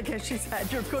 years ago she's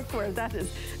had your cookware. That is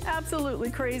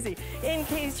absolutely crazy. In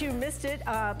case you missed it,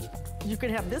 you could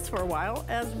have this for a while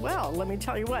as well. Let me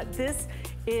tell you what, this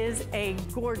is a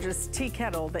gorgeous tea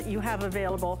kettle that you have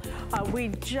available. We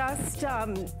just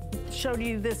showed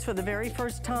you this for the very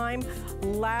first time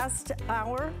last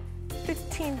hour.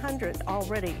 1,500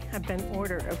 already have been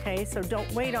ordered, okay? So don't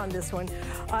wait on this one.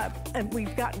 And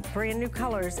we've got brand new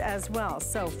colors as well.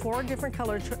 So 4 different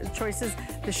color choices.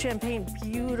 The champagne,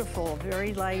 beautiful,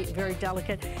 very light, very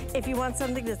delicate. If you want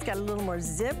something that's got a little more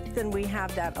zip, then we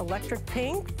have that electric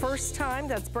pink. First time,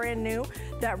 that's brand new.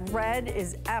 That red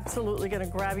is absolutely gonna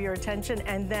grab your attention.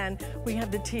 And then we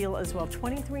have the teal as well.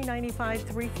 $23.95,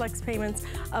 3 flex payments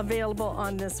available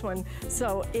on this one.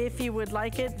 So if you would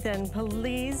like it, then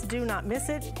please do not miss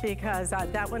it, because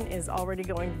that one is already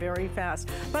going very fast.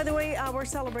 By the way, we're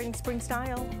celebrating spring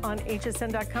style on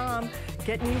hsn.com.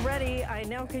 Getting you ready. I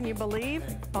know, can you believe?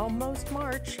 Almost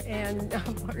March, and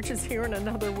March is here in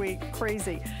another week.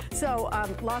 Crazy. So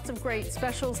lots of great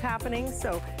specials happening.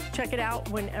 So check it out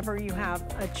whenever you have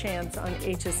a chance on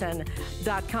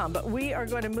hsn.com. But we are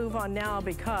going to move on now,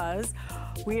 because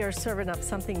we are serving up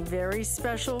something very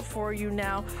special for you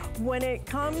now. When it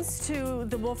comes to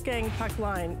the Wolfgang Puck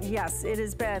line, yes, it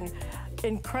has been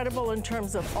incredible in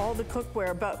terms of all the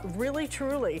cookware, but really,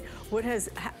 truly, what has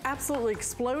absolutely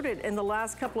exploded in the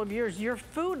last couple of years, your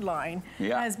food line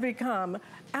has become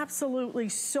absolutely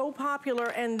so popular,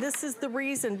 and this is the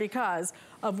reason, because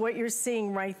of what you're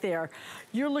seeing right there.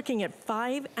 You're looking at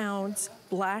 5-ounce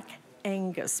black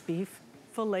Angus beef,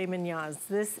 filet mignons.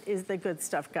 This is the good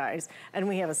stuff, guys. And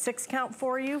we have a 6-count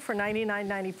for you for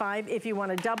 $99.95. If you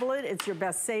want to double it, it's your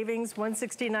best savings,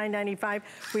 $169.95.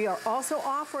 We are also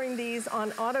offering these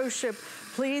on auto ship.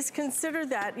 Please consider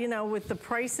that, you know, with the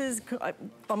prices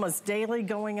almost daily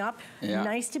going up. Yeah.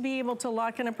 Nice to be able to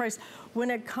lock in a price. When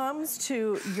it comes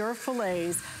to your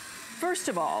fillets, first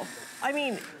of all, I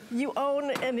mean, you own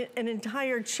an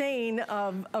entire chain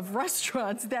of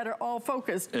restaurants that are all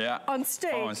focused on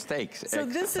steak. On steaks. So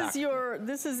exactly.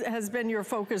 this has been your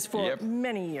focus for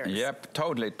many years. Yep,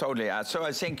 totally. So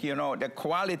I think, you know, the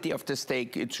quality of the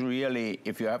steak, it's really,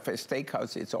 if you have a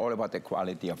steakhouse, it's all about the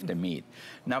quality of the meat.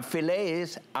 Now,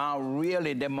 fillets are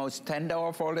really the most tender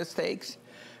of all the steaks.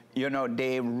 You know,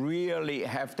 they really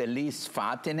have the least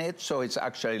fat in it, so it's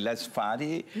actually less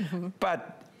fatty.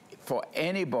 But for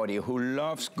anybody who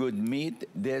loves good meat,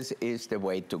 this is the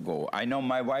way to go. I know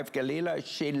my wife, Galila,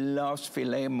 she loves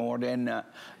filet more than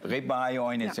ribeye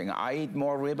or anything. I eat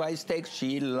more ribeye steaks.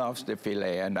 She loves the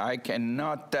filet, and I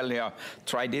cannot tell her,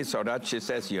 try this or that. She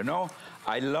says, you know,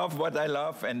 I love what I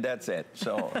love, and that's it.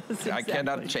 So I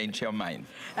cannot change her mind.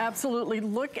 Absolutely.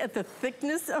 Look at the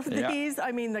thickness of these.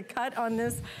 I mean, the cut on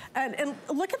this. And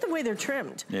look at the way they're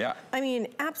trimmed. Yeah. I mean,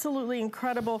 absolutely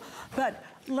incredible. But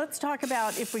let's talk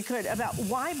about, if we could, about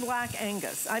why Black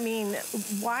Angus? I mean,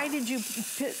 why did you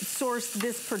source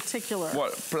this particular?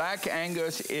 Well, Black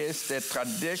Angus is the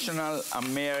traditional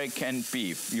American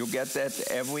beef. You get that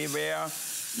everywhere.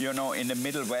 You know, in the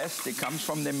Middle West, it comes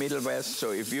from the Middle West.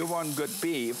 So if you want good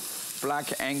beef,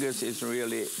 Black Angus is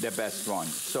really the best one.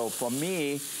 So for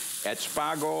me, at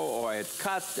Spago or at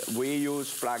Cut, we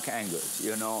use Black Angus,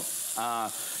 you know.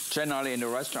 Generally in the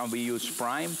restaurant, we use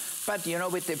prime. But, you know,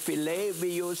 with the filet, we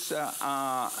use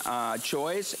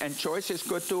choice. And choice is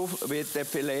good, too, with the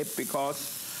filet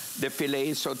because the filet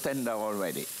is so tender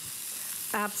already.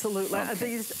 Absolutely. Okay.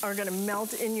 These are going to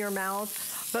melt in your mouth.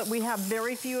 But we have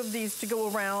very few of these to go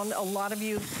around. A lot of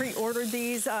you pre-ordered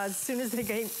these as soon as they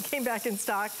came back in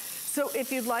stock. So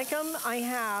if you'd like them, I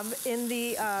have in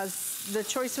the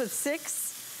choice with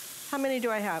 6. How many do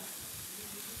I have?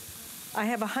 I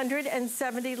have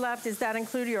 170 left. Does that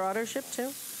include your auto ship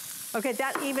too? Okay,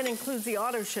 that even includes the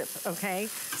auto ship, okay?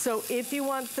 So if you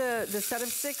want the set of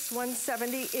 6,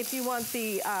 170. If you want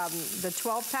the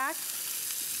 12-pack,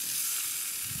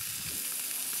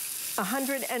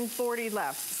 140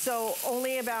 left. So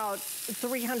only about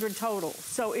 300 total.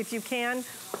 So if you can,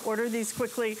 order these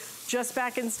quickly, just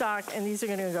back in stock, and these are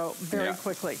gonna go very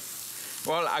quickly.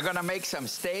 Well, I'm gonna make some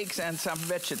steaks and some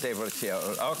vegetables here,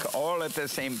 all at the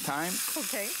same time.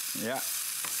 Okay. Yeah.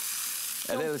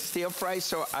 A little stir fry,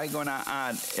 so I'm gonna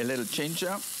add a little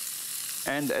ginger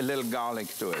and a little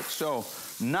garlic to it. So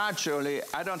naturally,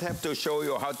 I don't have to show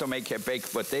you how to make a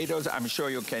baked potatoes. I'm sure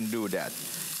you can do that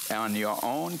on your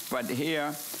own. But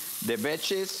here, the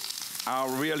veggies are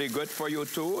really good for you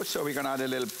too. So we're gonna add a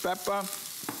little pepper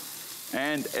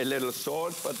and a little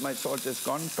salt, but my salt is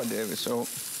gone. But so,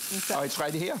 oh, it's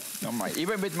right here. No,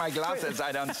 even with my glasses,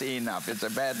 I don't see enough. It's a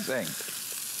bad thing.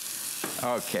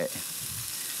 Okay.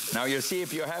 Now you see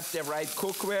if you have the right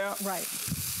cookware. Right.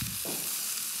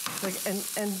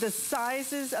 And the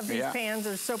sizes of these pans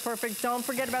are so perfect. Don't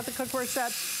forget about the cookware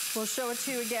set. We'll show it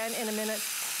to you again in a minute.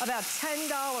 About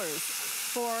 $10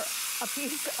 for a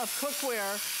piece of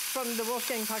cookware from the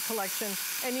Wolfgang Puck collection.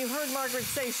 And you heard Margaret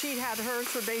say she'd had hers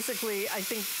for basically, I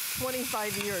think,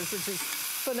 25 years, which is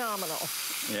phenomenal.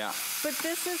 Yeah. But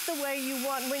this is the way you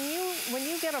want, when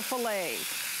you get a filet,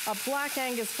 a Black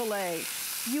Angus filet,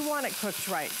 you want it cooked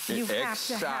right. You have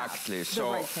to have the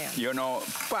right pan. You know,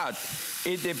 but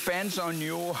it depends on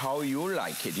you how you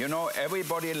like it. You know,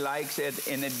 everybody likes it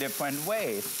in a different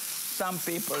way. Some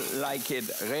people like it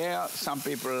rare, some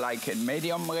people like it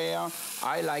medium rare.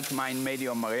 I like mine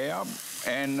medium rare,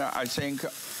 and I think,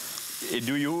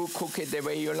 do you cook it the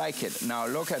way you like it? Now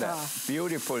look at that,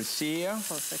 beautiful sear.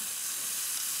 Perfect.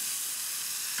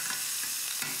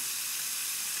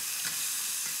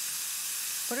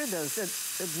 What are those?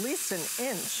 At least an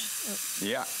inch.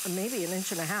 Yeah. Maybe an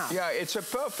inch and a half. Yeah, it's a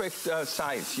perfect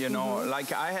size, you know.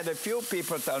 Like I had a few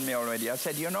people tell me already. I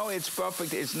said, you know, it's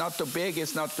perfect. It's not too big.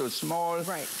 It's not too small.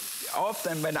 Right.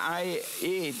 Often when I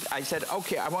eat, I said,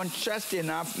 okay, I want just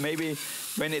enough. Maybe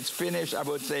when it's finished, I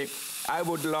would say, I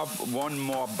would love one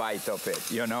more bite of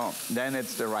it, you know. Then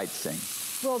it's the right thing.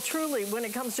 Well, truly, when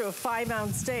it comes to a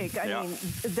 5-ounce steak, I mean,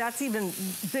 that's even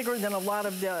bigger than a lot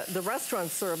of the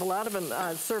restaurants serve. A lot of them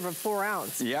serve a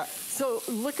 4-ounce. Yeah. So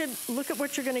look at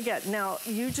what you're going to get. Now,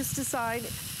 you just decide,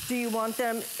 Do you want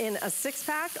them in a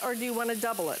 6-pack or do you want to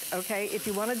double it, okay? If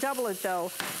you want to double it though,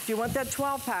 if you want that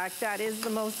 12-pack, that is the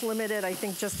most limited, I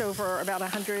think just over about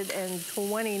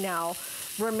 120 now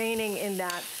remaining in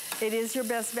that. It is your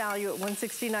best value at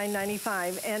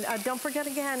 $169.95. And don't forget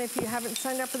again, if you haven't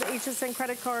signed up for the HSN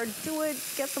credit card, do it,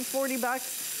 get the 40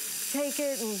 bucks, take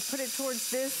it and put it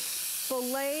towards this.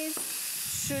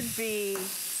 Fillets should be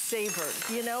savored.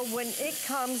 You know, when it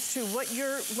comes to what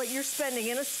you're spending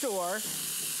in a store,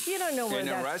 you don't know where in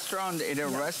a restaurant, it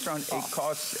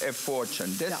costs a fortune.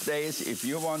 These days, if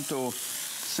you want to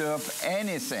serve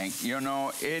anything, you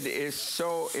know, it is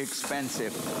so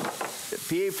expensive. The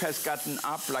beef has gotten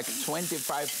up like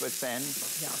 25%.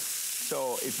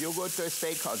 So if you go to a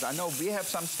steakhouse, I know we have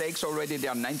some steaks already, they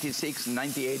are $96,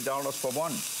 $98 for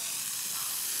one.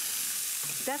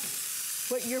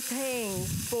 That's what you're paying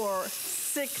for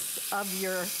 6 of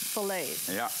your fillets.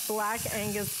 Yeah. Black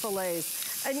Angus fillets.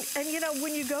 And you know,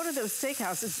 when you go to those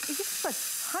steakhouses, you spend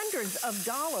hundreds of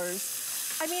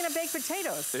dollars. I mean, a baked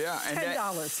potatoes, and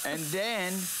 $10. And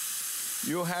then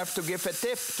you have to give a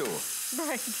tip too.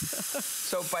 Right.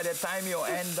 So by the time you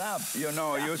end up, you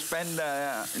know, you spend,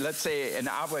 let's say, an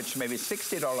average maybe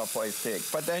 $60 for a steak,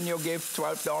 but then you give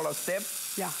 $12 tip.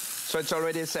 Yeah. So it's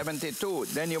already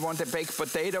 $72. Then you want a baked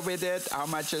potato with it. How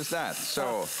much is that?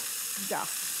 So, yeah.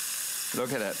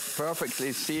 Look at that.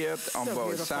 Perfectly seared on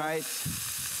both sides.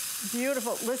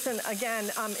 Beautiful. Listen,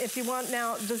 again, if you want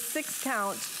now the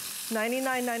 6-count,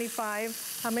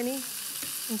 $99.95. How many?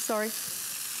 I'm sorry.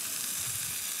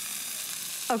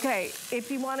 Okay, if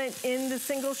you want it in the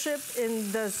single ship,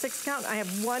 in the 6-count, I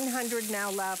have 100 now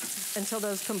left until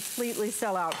those completely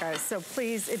sell out, guys. So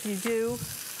please, if you do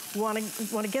want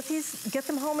to get these, get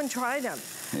them home and try them.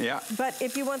 Yeah. But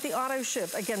if you want the auto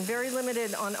ship, again, very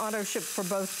limited on auto ship for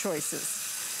both choices.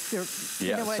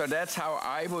 You know so that's how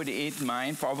I would eat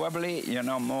mine, probably, you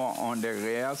know, more on the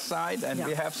rare side. And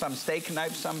we have some steak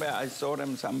knives somewhere. I saw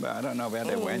them somewhere. I don't know where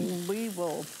they went. We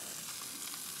will.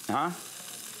 Huh?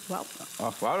 Well.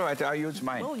 Oh, all right, I'll use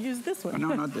mine. We'll use this one.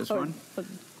 No, not this one.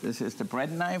 This is the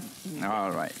bread knife.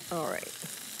 All right. All right.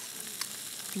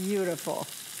 Beautiful.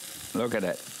 Look at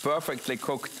that. Perfectly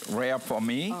cooked, rare for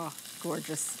me. Oh,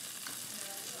 gorgeous.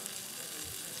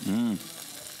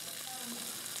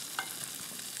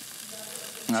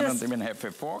 I don't even have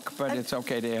a fork, but it's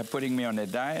okay. They are putting me on a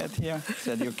diet here,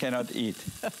 said you cannot eat.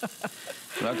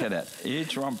 Look at that.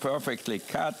 Each one perfectly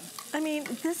cut. I mean,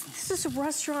 this is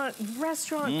restaurant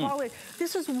quality.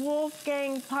 This is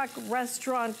Wolfgang Puck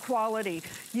restaurant quality.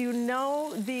 You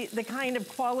know the kind of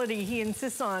quality he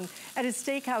insists on at his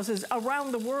steakhouses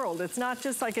around the world. It's not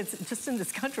just like it's just in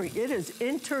this country. It is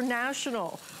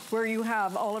international where you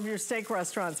have all of your steak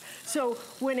restaurants. So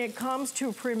when it comes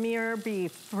to premier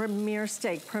beef, premier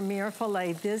steak, premier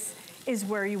filet, this is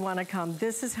where you want to come.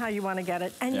 This is how you want to get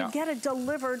it. And you get it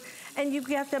delivered, and you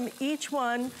get them, each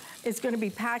one is going to be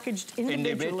packaged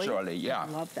individually. Yeah. I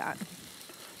love that.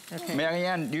 Okay.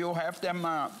 Marianne, do you have them?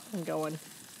 I'm going.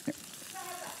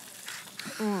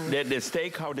 The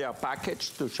steak, how they are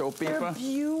packaged to show people? They're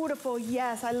beautiful,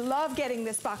 yes. I love getting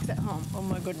this box at home. Oh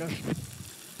my goodness.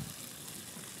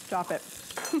 Stop it.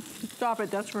 Stop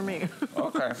it, that's for me.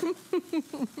 Okay.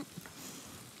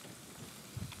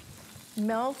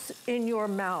 Melts in your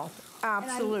mouth.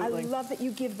 Absolutely. And I love that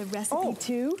you give the recipe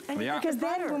too. Because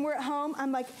then when we're at home,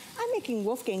 I'm like, I'm making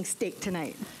Wolfgang steak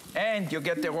tonight. And you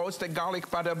get the roasted garlic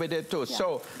butter with it too.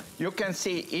 So you can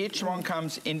see each one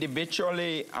comes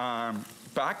individually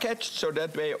packaged, so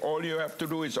that way all you have to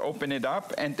do is open it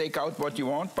up and take out what you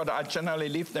want, but I generally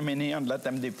leave them in here and let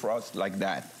them defrost like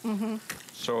that.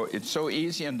 So it's so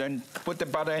easy, and then put the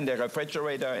butter in the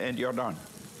refrigerator and you're done.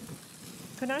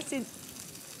 Can I see?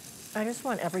 I just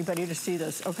want everybody to see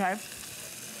this, okay?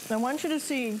 I want you to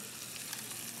see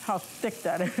how thick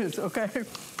that is, okay?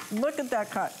 Look at that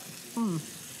cut.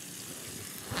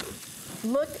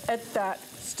 Look at that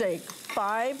steak,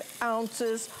 5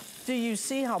 ounces. Do you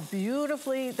see how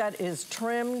beautifully that is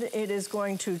trimmed? It is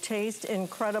going to taste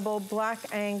incredible. Black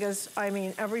Angus, I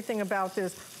mean, everything about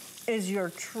this is your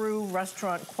true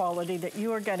restaurant quality that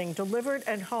you are getting delivered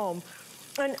at home.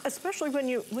 And especially when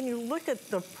you look at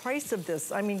the price of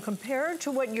this, I mean, compared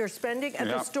to what you're spending at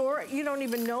the store, you don't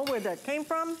even know where that came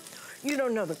from. You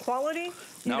don't know the quality.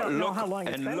 You don't know how long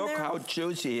it's been there. And look how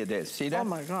juicy it is. See that? Oh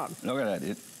my God. Look at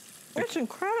that. It's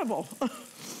incredible.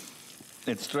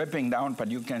 It's dripping down, but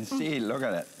you can see, look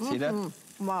at that. See that?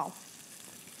 Wow.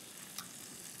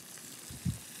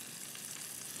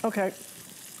 Okay.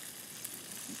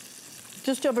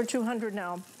 Just over 200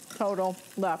 now, total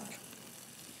left.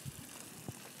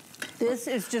 This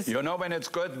is just... You know when it's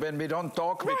good, when we don't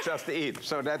talk, we just eat.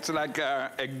 So that's like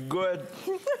a good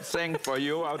thing for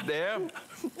you out there.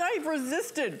 I've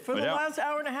resisted for the last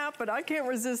hour and a half, but I can't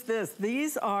resist this.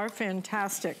 These are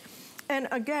fantastic. And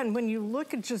again, when you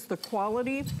look at just the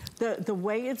quality, the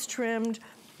way it's trimmed,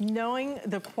 knowing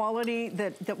the quality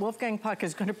that Wolfgang Puck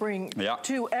is going to bring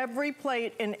to every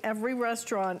plate in every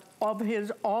restaurant of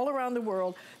his all around the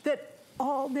world, that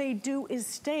all they do is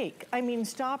steak. I mean,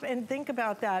 stop and think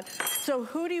about that. So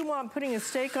who do you want putting a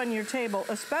steak on your table,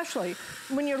 especially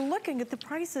when you're looking at the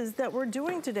prices that we're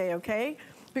doing today, okay?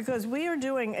 Because we are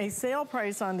doing a sale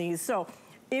price on these. So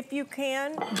if you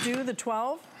can do the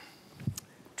 12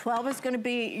 is gonna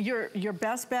be your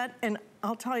best bet. And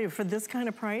I'll tell you, for this kind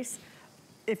of price,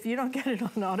 if you don't get it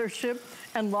on auto ship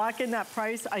and lock in that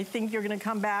price, I think you're gonna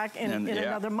come back in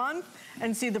another month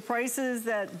and see the prices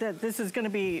that this is gonna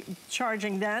be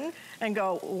charging then and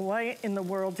go, why in the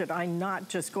world did I not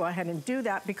just go ahead and do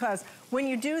that? Because when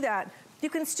you do that, you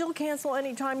can still cancel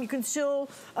anytime. You can still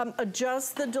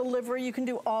adjust the delivery. You can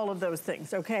do all of those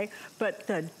things, okay? But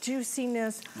the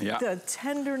juiciness, the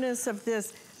tenderness of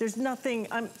this, there's nothing,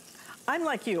 I'm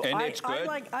like you. And it's good.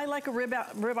 I like a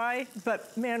ribeye,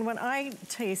 but man, when I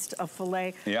taste a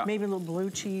filet, maybe a little blue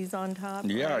cheese on top.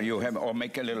 Yeah, you have, or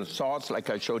make a little sauce like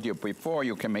I showed you before.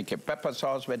 You can make a pepper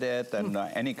sauce with it and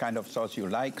any kind of sauce you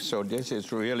like. So this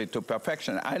is really to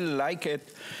perfection. I like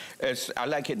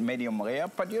it medium rare,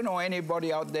 but you know,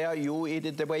 anybody out there, you eat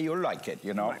it the way you like it,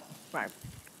 you know? Right.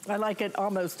 I like it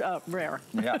almost rare.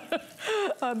 Yeah.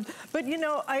 But you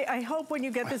know, I hope when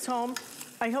you get this home,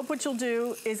 I hope what you'll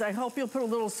do is I hope you'll put a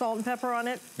little salt and pepper on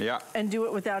it and do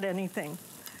it without anything.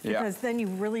 Because then you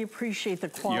really appreciate the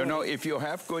quality. You know, if you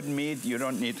have good meat, you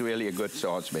don't need really a good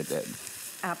sauce with it.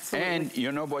 Absolutely. And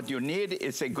you know what you need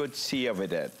is a good sear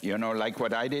with it. You know, like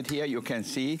what I did here, you can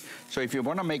see. So if you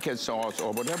want to make a sauce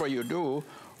or whatever you do,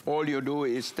 all you do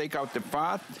is take out the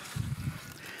fat.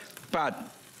 But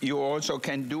you also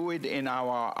can do it in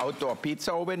our outdoor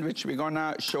pizza oven, which we're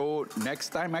gonna show next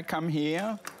time I come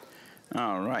here.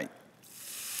 All right.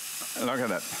 Look at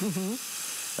that.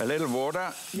 A little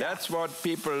water. That's what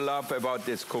people love about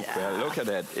this cookware. Look at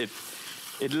that.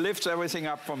 It lifts everything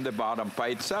up from the bottom by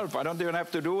itself. I don't even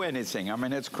have to do anything. I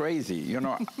mean, it's crazy. You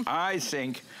know, I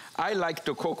think I like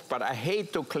to cook, but I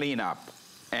hate to clean up.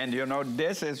 And you know,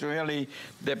 this is really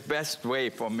the best way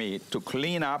for me to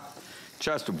clean up.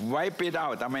 Just wipe it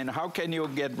out. I mean, how can you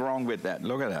get wrong with that?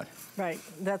 Look at that. Right,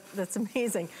 that's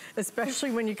amazing,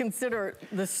 especially when you consider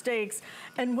the steaks.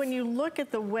 And when you look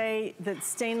at the way that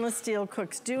stainless steel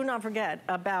cooks, do not forget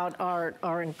about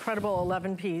our incredible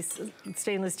 11-piece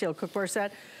stainless steel cookware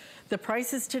set. The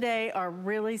prices today are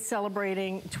really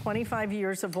celebrating 25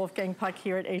 years of Wolfgang Puck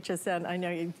here at HSN. I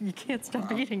know you can't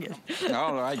stop eating it.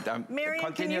 All right,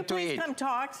 Marian, can you please come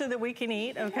talk so that we can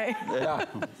eat, okay? Yeah.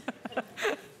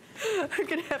 I'm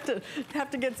gonna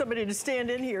have to get somebody to stand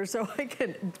in here so I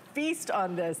can feast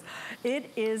on this.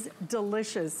 It is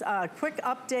delicious. Quick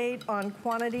update on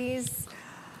quantities.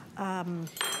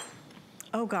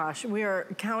 Oh gosh, we are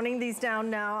counting these down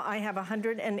now. I have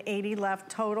 180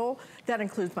 left total. That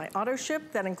includes my auto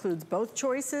ship, that includes both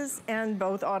choices and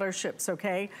both auto ships,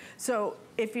 okay? So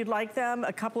if you'd like them,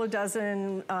 a couple of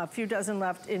dozen, a few dozen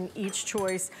left in each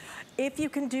choice. If you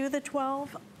can do the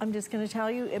 12, I'm just gonna tell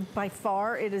you, by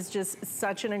far, it is just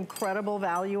such an incredible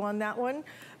value on that one.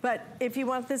 But if you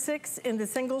want the 6 in the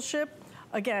single ship,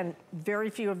 again, very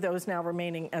few of those now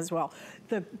remaining as well.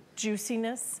 The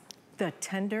juiciness, the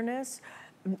tenderness,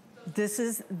 this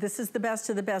is the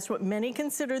best of the best. What many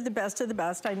consider the best of the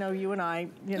best. I know you and I,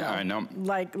 you know, I know.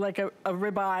 like a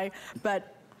ribeye,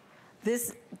 but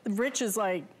this Rich is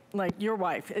like your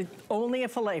wife. Only a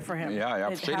filet for him.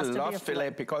 Yeah, she loves filet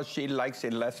because she likes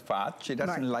it less fat. She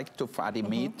doesn't like too fatty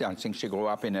meat. I think she grew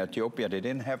up in Ethiopia. They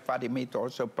didn't have fatty meat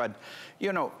also. But,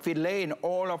 you know, filet in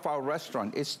all of our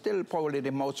restaurants is still probably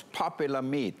the most popular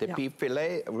meat. The beef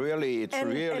filet, really, it's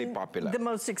really popular. The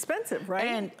most expensive, right?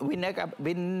 And we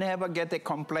never get a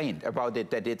complaint about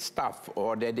it, that it's tough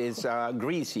or that it's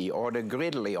greasy or the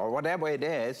griddly or whatever it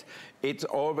is. It's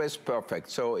always perfect.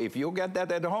 So if you get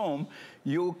that at home,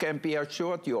 you can be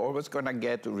assured you're always going to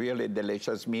get really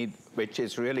delicious meat, which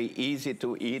is really easy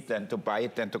to eat and to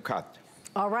bite and to cut.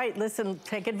 All right, listen,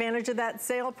 take advantage of that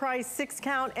sale price, 6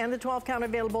 count and the 12 count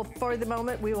available for the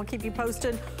moment. We will keep you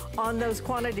posted on those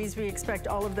quantities. We expect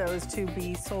all of those to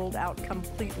be sold out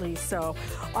completely. So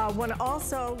I want to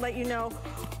also let you know,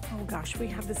 Oh gosh, we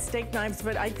have the steak knives,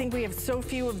 but I think we have so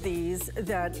few of these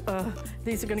that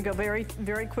these are gonna go very,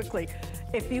 very quickly.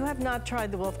 If you have not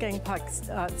tried the Wolfgang Puck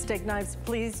steak knives,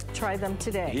 please try them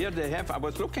today. Here they have, I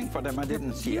was looking for them, I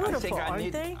didn't see. Beautiful, I think I aren't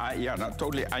need, they? yeah, no,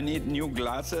 totally. I need new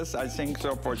glasses, I think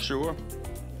so for sure.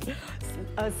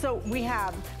 So we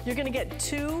have, you're gonna get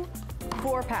 2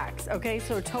 4-packs, okay?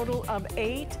 So a total of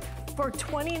 8 for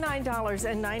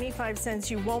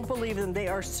 $29.95. You won't believe them. They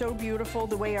are so beautiful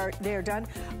the way they are done,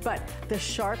 but the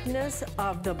sharpness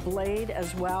of the blade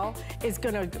as well is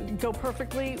gonna go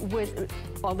perfectly with,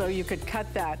 although you could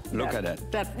cut that. Look at it.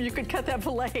 You could cut that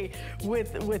fillet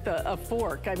with a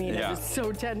fork. I mean, Yeah. it is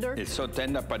so tender. It's so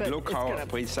tender, but look how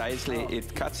precisely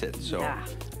it cuts it, so. Yeah.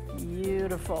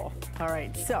 Beautiful. All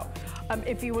right, so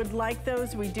if you would like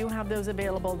those, we do have those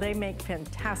available. They make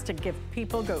fantastic gift.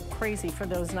 People go crazy for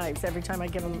those knives every time I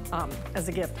give them as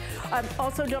a gift.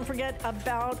 Also, don't forget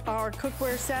about our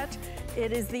cookware set.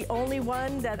 It is the only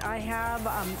one that I have.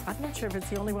 I'm not sure if it's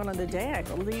the only one on the day, I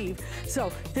believe.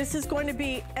 So this is going to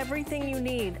be everything you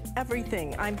need,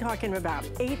 everything. I'm talking about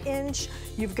 8-inch,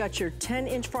 you've got your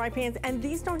 10-inch fry pans, and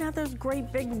these don't have those great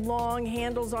big long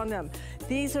handles on them.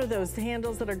 These are those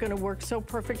handles that are gonna work so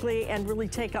perfectly and really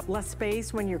take up less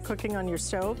space when you're cooking on your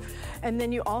stove. And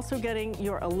then you're also getting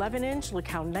your 11-inch. Look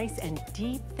how nice and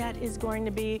deep that is going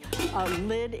to be. A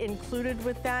lid included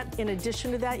with that. In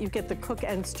addition to that, you get the cook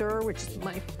and stir, which is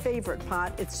my favorite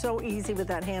pot. It's so easy with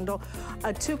that handle.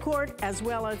 A 2-quart, as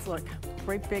well as, look,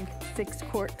 great big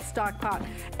 6-quart stock pot.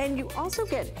 And you also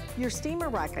get your steamer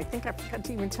rack. I think I forgot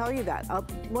to even tell you that.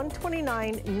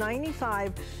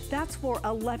 $129.95. That's for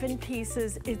 11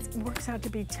 pieces. It works out to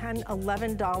be $10,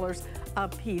 $11 a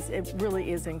piece. It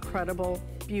really is incredible,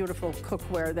 beautiful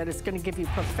cookware that is going to give you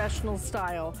professional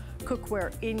style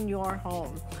cookware in your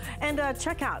home. And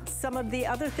check out some of the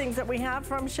other things that we have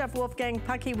from Chef Wolfgang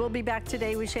Puck. He will be back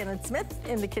today with Shannon Smith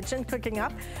in the kitchen cooking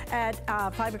up at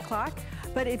 5 o'clock.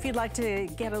 But if you'd like to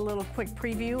get a little quick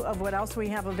preview of what else we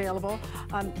have available,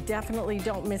 definitely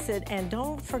don't miss it. And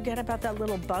don't forget about that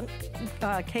little bundt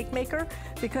cake maker,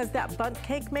 because that bundt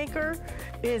cake maker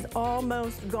is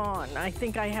almost gone. I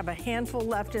think I have a handful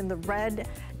left in the red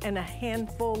and a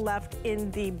handful left in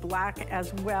the black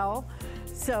as well.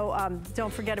 So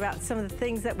don't forget about some of the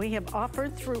things that we have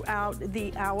offered throughout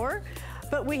the hour.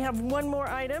 But we have one more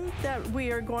item that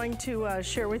we are going to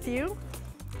share with you.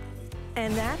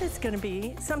 And that is going to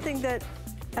be something that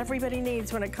everybody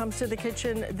needs when it comes to the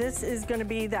kitchen. This is going to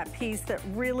be that piece that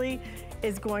really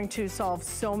is going to solve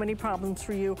so many problems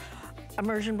for you.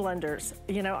 Immersion blenders.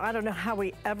 You know, I don't know how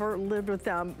we ever lived with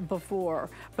them before,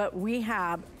 but we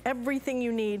have everything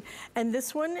you need. And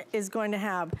this one is going to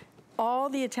have all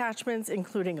the attachments,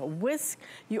 including a whisk.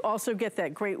 You also get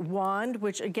that great wand,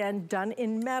 which again, done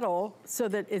in metal, so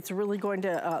that it's really going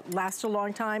to last a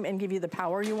long time and give you the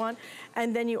power you want.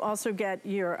 And then you also get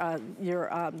your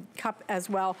cup as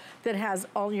well that has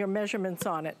all your measurements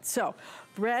on it. So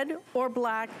red or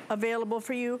black, available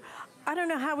for you. I don't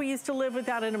know how we used to live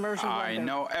without an immersion blender. I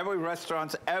know, every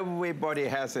restaurant, everybody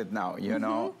has it now, you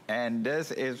know, and this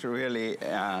is really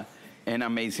an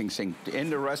amazing thing in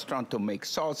the restaurant, to make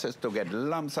sauces, to get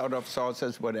lumps out of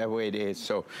sauces, whatever it is.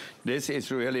 So this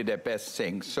is really the best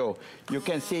thing. So you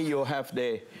can see you have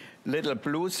the little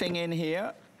blue thing in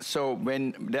here. So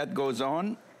when that goes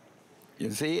on,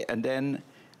 you see, and then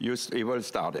you will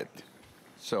start it.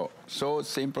 So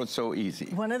simple, so easy.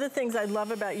 One of the things I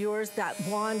love about yours, that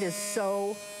wand is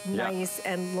so nice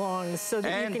and long, so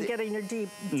that you can get in your deep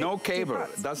no cable, deep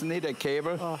pots. Doesn't need a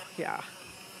cable. Oh, yeah.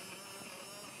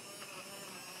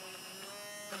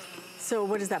 So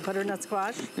what is that, butternut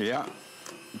squash? Yeah,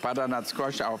 butternut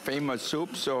squash, our famous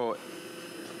soup. So,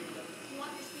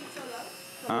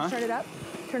 Turn it up.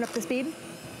 Turn up the speed.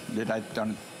 Did I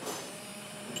turn?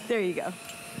 There you go.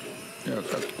 Yeah,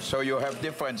 so you have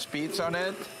different speeds on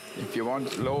it, if you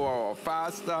want lower or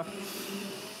faster.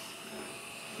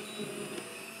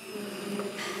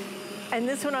 And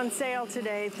this one on sale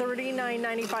today,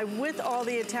 $39.95 with all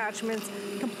the attachments,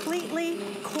 completely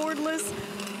cordless.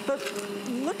 But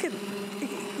look at,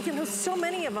 you know, so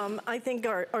many of them, I think,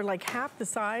 are like half the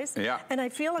size. Yeah. And I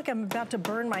feel like I'm about to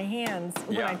burn my hands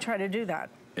when I try to do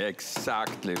that.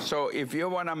 Exactly. So if you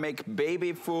want to make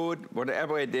baby food,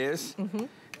 whatever it is,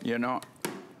 you know.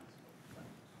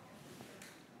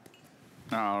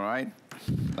 All right.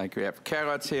 Like we have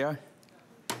carrots here.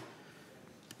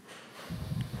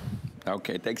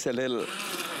 Okay, takes a little.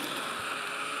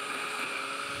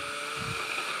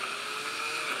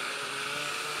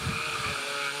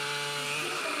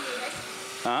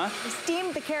 You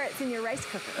steamed the carrots in your rice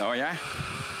cooker. Oh, yeah?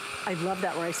 I love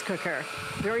that rice cooker.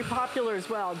 Very popular as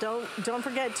well. Don't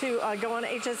forget to go on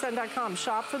hsn.com.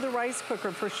 Shop for the rice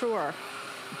cooker for sure.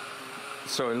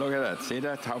 So look at that. See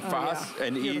that? How fast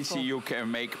and Beautiful. easy you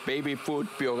can make baby food,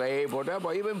 puree,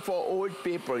 whatever. Even for old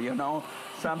people, you know.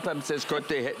 Sometimes it's good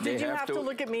they have to. Did you have to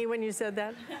look at me when you said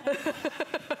that?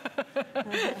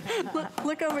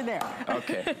 look over there.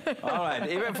 Okay. All right.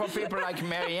 Even for people like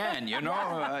Marianne, you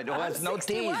know, who has no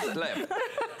teeth left.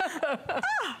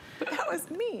 That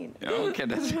was mean. Okay,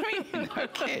 that's mean.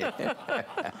 Okay.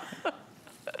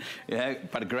 Yeah,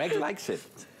 but Greg likes it.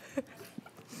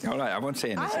 All right, I won't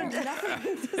say anything.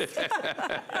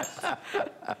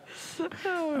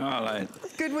 All right.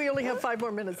 Good, we only have 5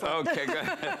 more minutes left. Okay, good.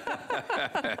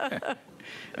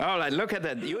 All right, look at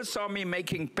that. You saw me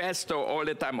making pesto all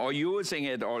the time, or using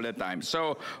it all the time.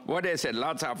 So what is it?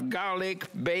 Lots of garlic,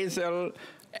 basil,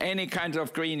 any kind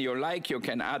of green you like, you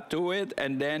can add to it,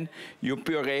 and then you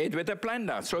puree it with a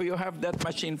blender. So you have that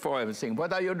machine for everything.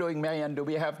 What are you doing, Marianne? Do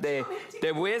we have the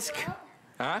whisk?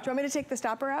 Huh? Do you want me to take the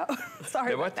stopper out?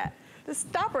 Sorry The what? about that. The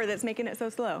stopper that's making it so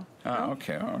slow. Oh,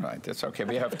 okay, all right. That's okay.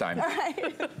 We have time. All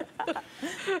right.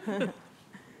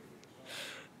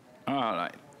 All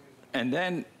right. And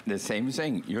then the same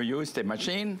thing. You use the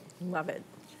machine. Love it.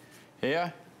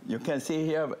 Here, you can see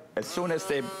here, as soon as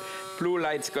the blue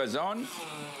lights goes on,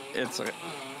 it's...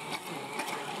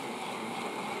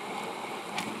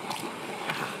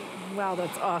 Wow,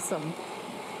 that's awesome.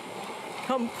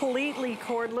 Completely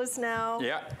cordless now.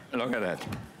 Yeah, look at that.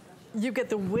 You get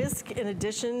the whisk in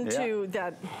addition to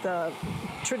the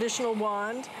traditional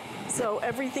wand. So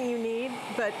everything you need,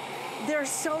 but there are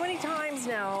so many times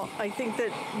now, I think,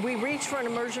 that we reach for an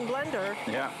immersion blender.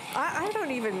 Yeah. I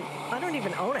don't even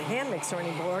own a hand mixer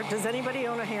anymore. Does anybody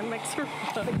own a hand mixer?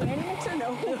 The hand mixer,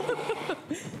 no.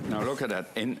 Now look at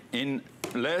that. In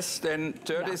less than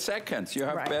 30 seconds, you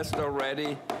have pesto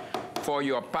ready for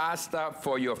your pasta,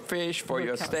 for your fish, for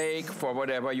your steak, for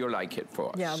whatever you like it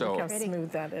for. Yeah, look how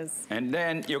smooth that is. And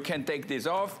then you can take this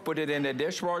off, put it in the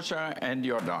dishwasher, and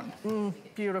you're done.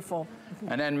 Beautiful.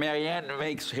 And then Marianne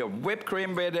makes her whipped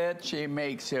cream with it. She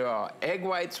makes her egg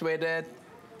whites with it.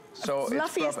 So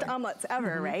Fluffiest it's omelets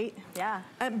ever, right? Yeah.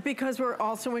 Because we're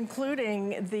also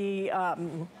including the,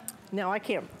 now I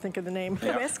can't think of the name.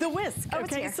 Yeah. The whisk. Oh,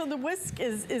 it's Okay, here. so the whisk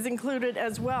is included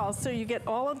as well. So you get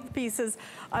all of the pieces.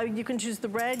 You can choose the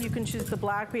red, you can choose the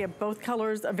black. We have both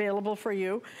colors available for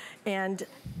you. And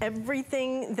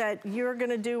everything that you're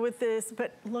gonna do with this,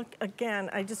 but look, again,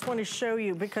 I just wanna show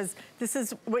you, because this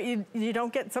is what you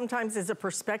don't get sometimes is a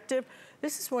perspective.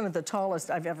 This is one of the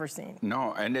tallest I've ever seen.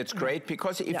 No, and it's great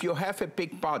because if you have a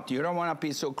big pot, you don't want to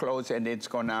be so close and it's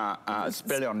gonna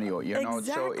spill on you, you know.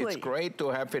 So it's great to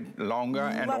have it longer.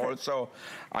 And also,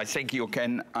 I think you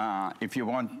can, if you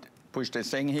want, push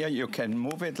this thing here, you can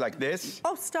move it like this.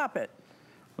 Oh, stop it.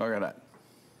 Look at that.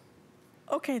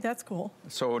 Okay, that's cool.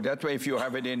 So that way, if you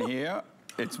have it in here,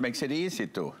 it makes it easy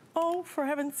to. Oh, for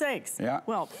heaven's sakes. Yeah.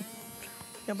 Well,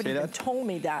 nobody even told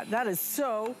me that. That is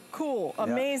so cool,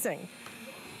 amazing.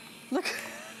 Look,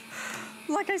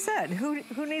 like I said,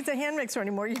 who needs a hand mixer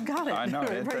anymore? You got it. I know,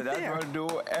 right that there. will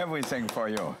do everything for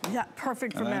you. Yeah,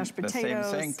 perfect for mashed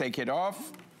potatoes. The same thing, take it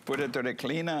off, put it to the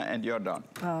cleaner, and you're done.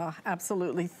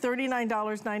 Absolutely,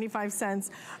 $39.95.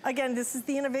 Again, this is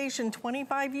the innovation,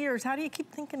 25 years. How do you keep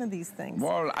thinking of these things?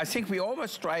 Well, I think we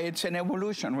always try, it's an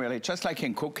evolution really. Just like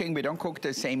in cooking, we don't cook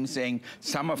the same thing.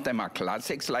 Some of them are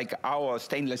classics, like our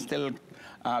stainless steel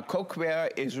cookware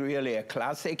is really a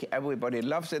classic. Everybody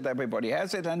loves it, everybody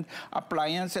has it, and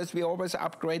appliances, we always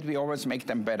upgrade, we always make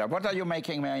them better. What are you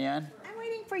making, Marianne? I'm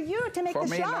waiting for you to make the schlag.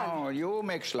 For me, no, you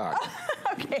make schlag.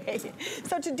 Okay,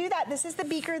 so to do that, this is the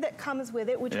beaker that comes with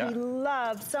it, which we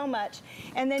love so much.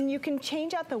 And then you can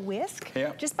change out the whisk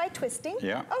just by twisting.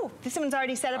 Yeah. Oh, this one's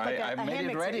already set up like a hand mixer. I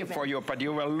made it ready for you, but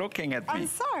you were looking at me. I'm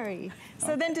sorry.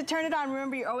 So then to turn it on,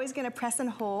 remember, you're always going to press and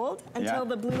hold until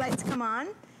the blue lights come on.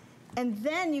 And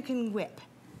then you can whip.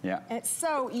 Yeah. And it's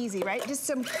so easy, right? Just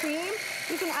some cream.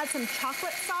 You can add some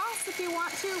chocolate sauce if you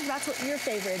want to. That's what your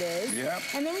favorite is. Yep.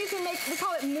 And then you can make, we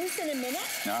call it mousse in a minute.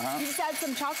 You just add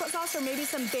some chocolate sauce or maybe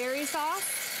some berry sauce.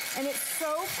 And it's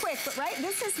so quick, but right?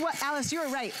 This is what, Alice, you were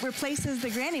right, replaces the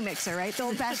granny mixer, right? The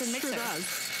old-fashioned mixer. Sure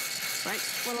does. Right?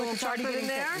 Want a little chocolate in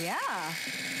there? Yeah.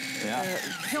 Yeah.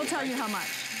 He'll tell you how much.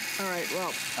 All right,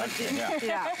 well,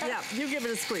 yeah, you give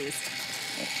it a squeeze.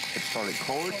 It's probably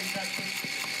cold.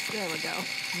 There we go.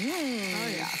 Oh,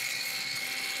 yeah.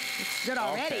 It's good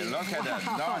already. Okay, look at that,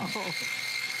 done.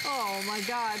 Oh, my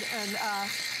God. And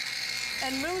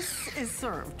And mousse is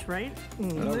served, right?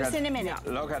 Mousse in a minute.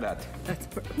 Yeah. Look at that. That's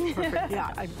perfect.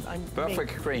 Yeah,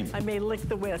 Perfect cream. I may lick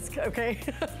the whisk, okay?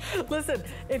 Listen,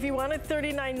 if you wanted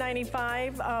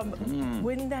 $39.95,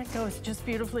 wouldn't that go just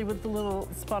beautifully with the little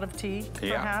spot of tea,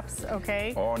 perhaps?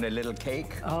 Okay. Or on a little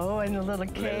cake. Oh, and a little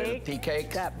cake. Little tea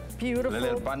cake. That beautiful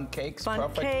little bun cakes.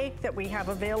 Bun cake that we have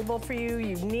available for you.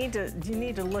 You need to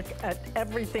look at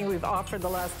everything we've offered the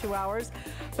last 2 hours.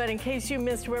 But in case you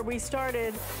missed where we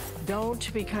started,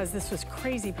 don't, because this was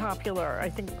crazy popular. I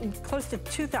think close to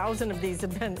 2,000 of these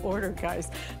have been ordered, guys.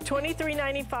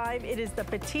 $23.95. It is the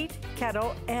petite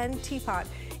kettle and teapot.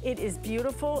 It is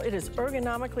beautiful. It is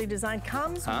ergonomically designed.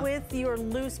 Comes with your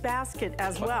loose basket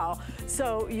as well.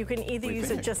 So you can either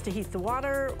use it just to heat the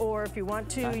water, or if you want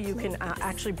to, you can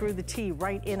actually brew the tea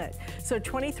right in it. So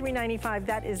 $23.95,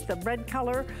 that is the red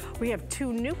color. We have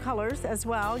 2 new colors as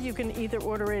well. You can either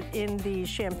order it in the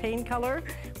champagne color.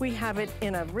 We have it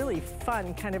in a really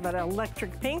fun kind of an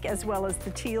electric pink, as well as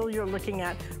the teal you're looking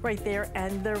at right there,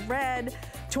 and the red.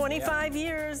 25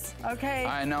 years, okay.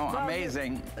 I know, well,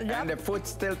 amazing. And the food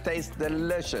still tastes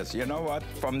delicious. You know what?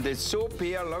 From the soup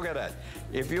here, look at that.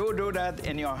 If you do that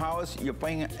in your house, you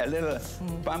bring a little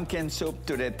pumpkin soup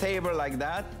to the table like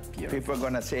that, people are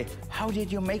gonna say, how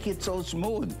did you make it so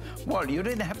smooth? Well, you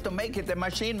didn't have to make it, the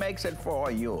machine makes it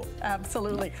for you.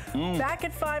 Absolutely. Back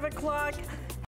at 5 o'clock,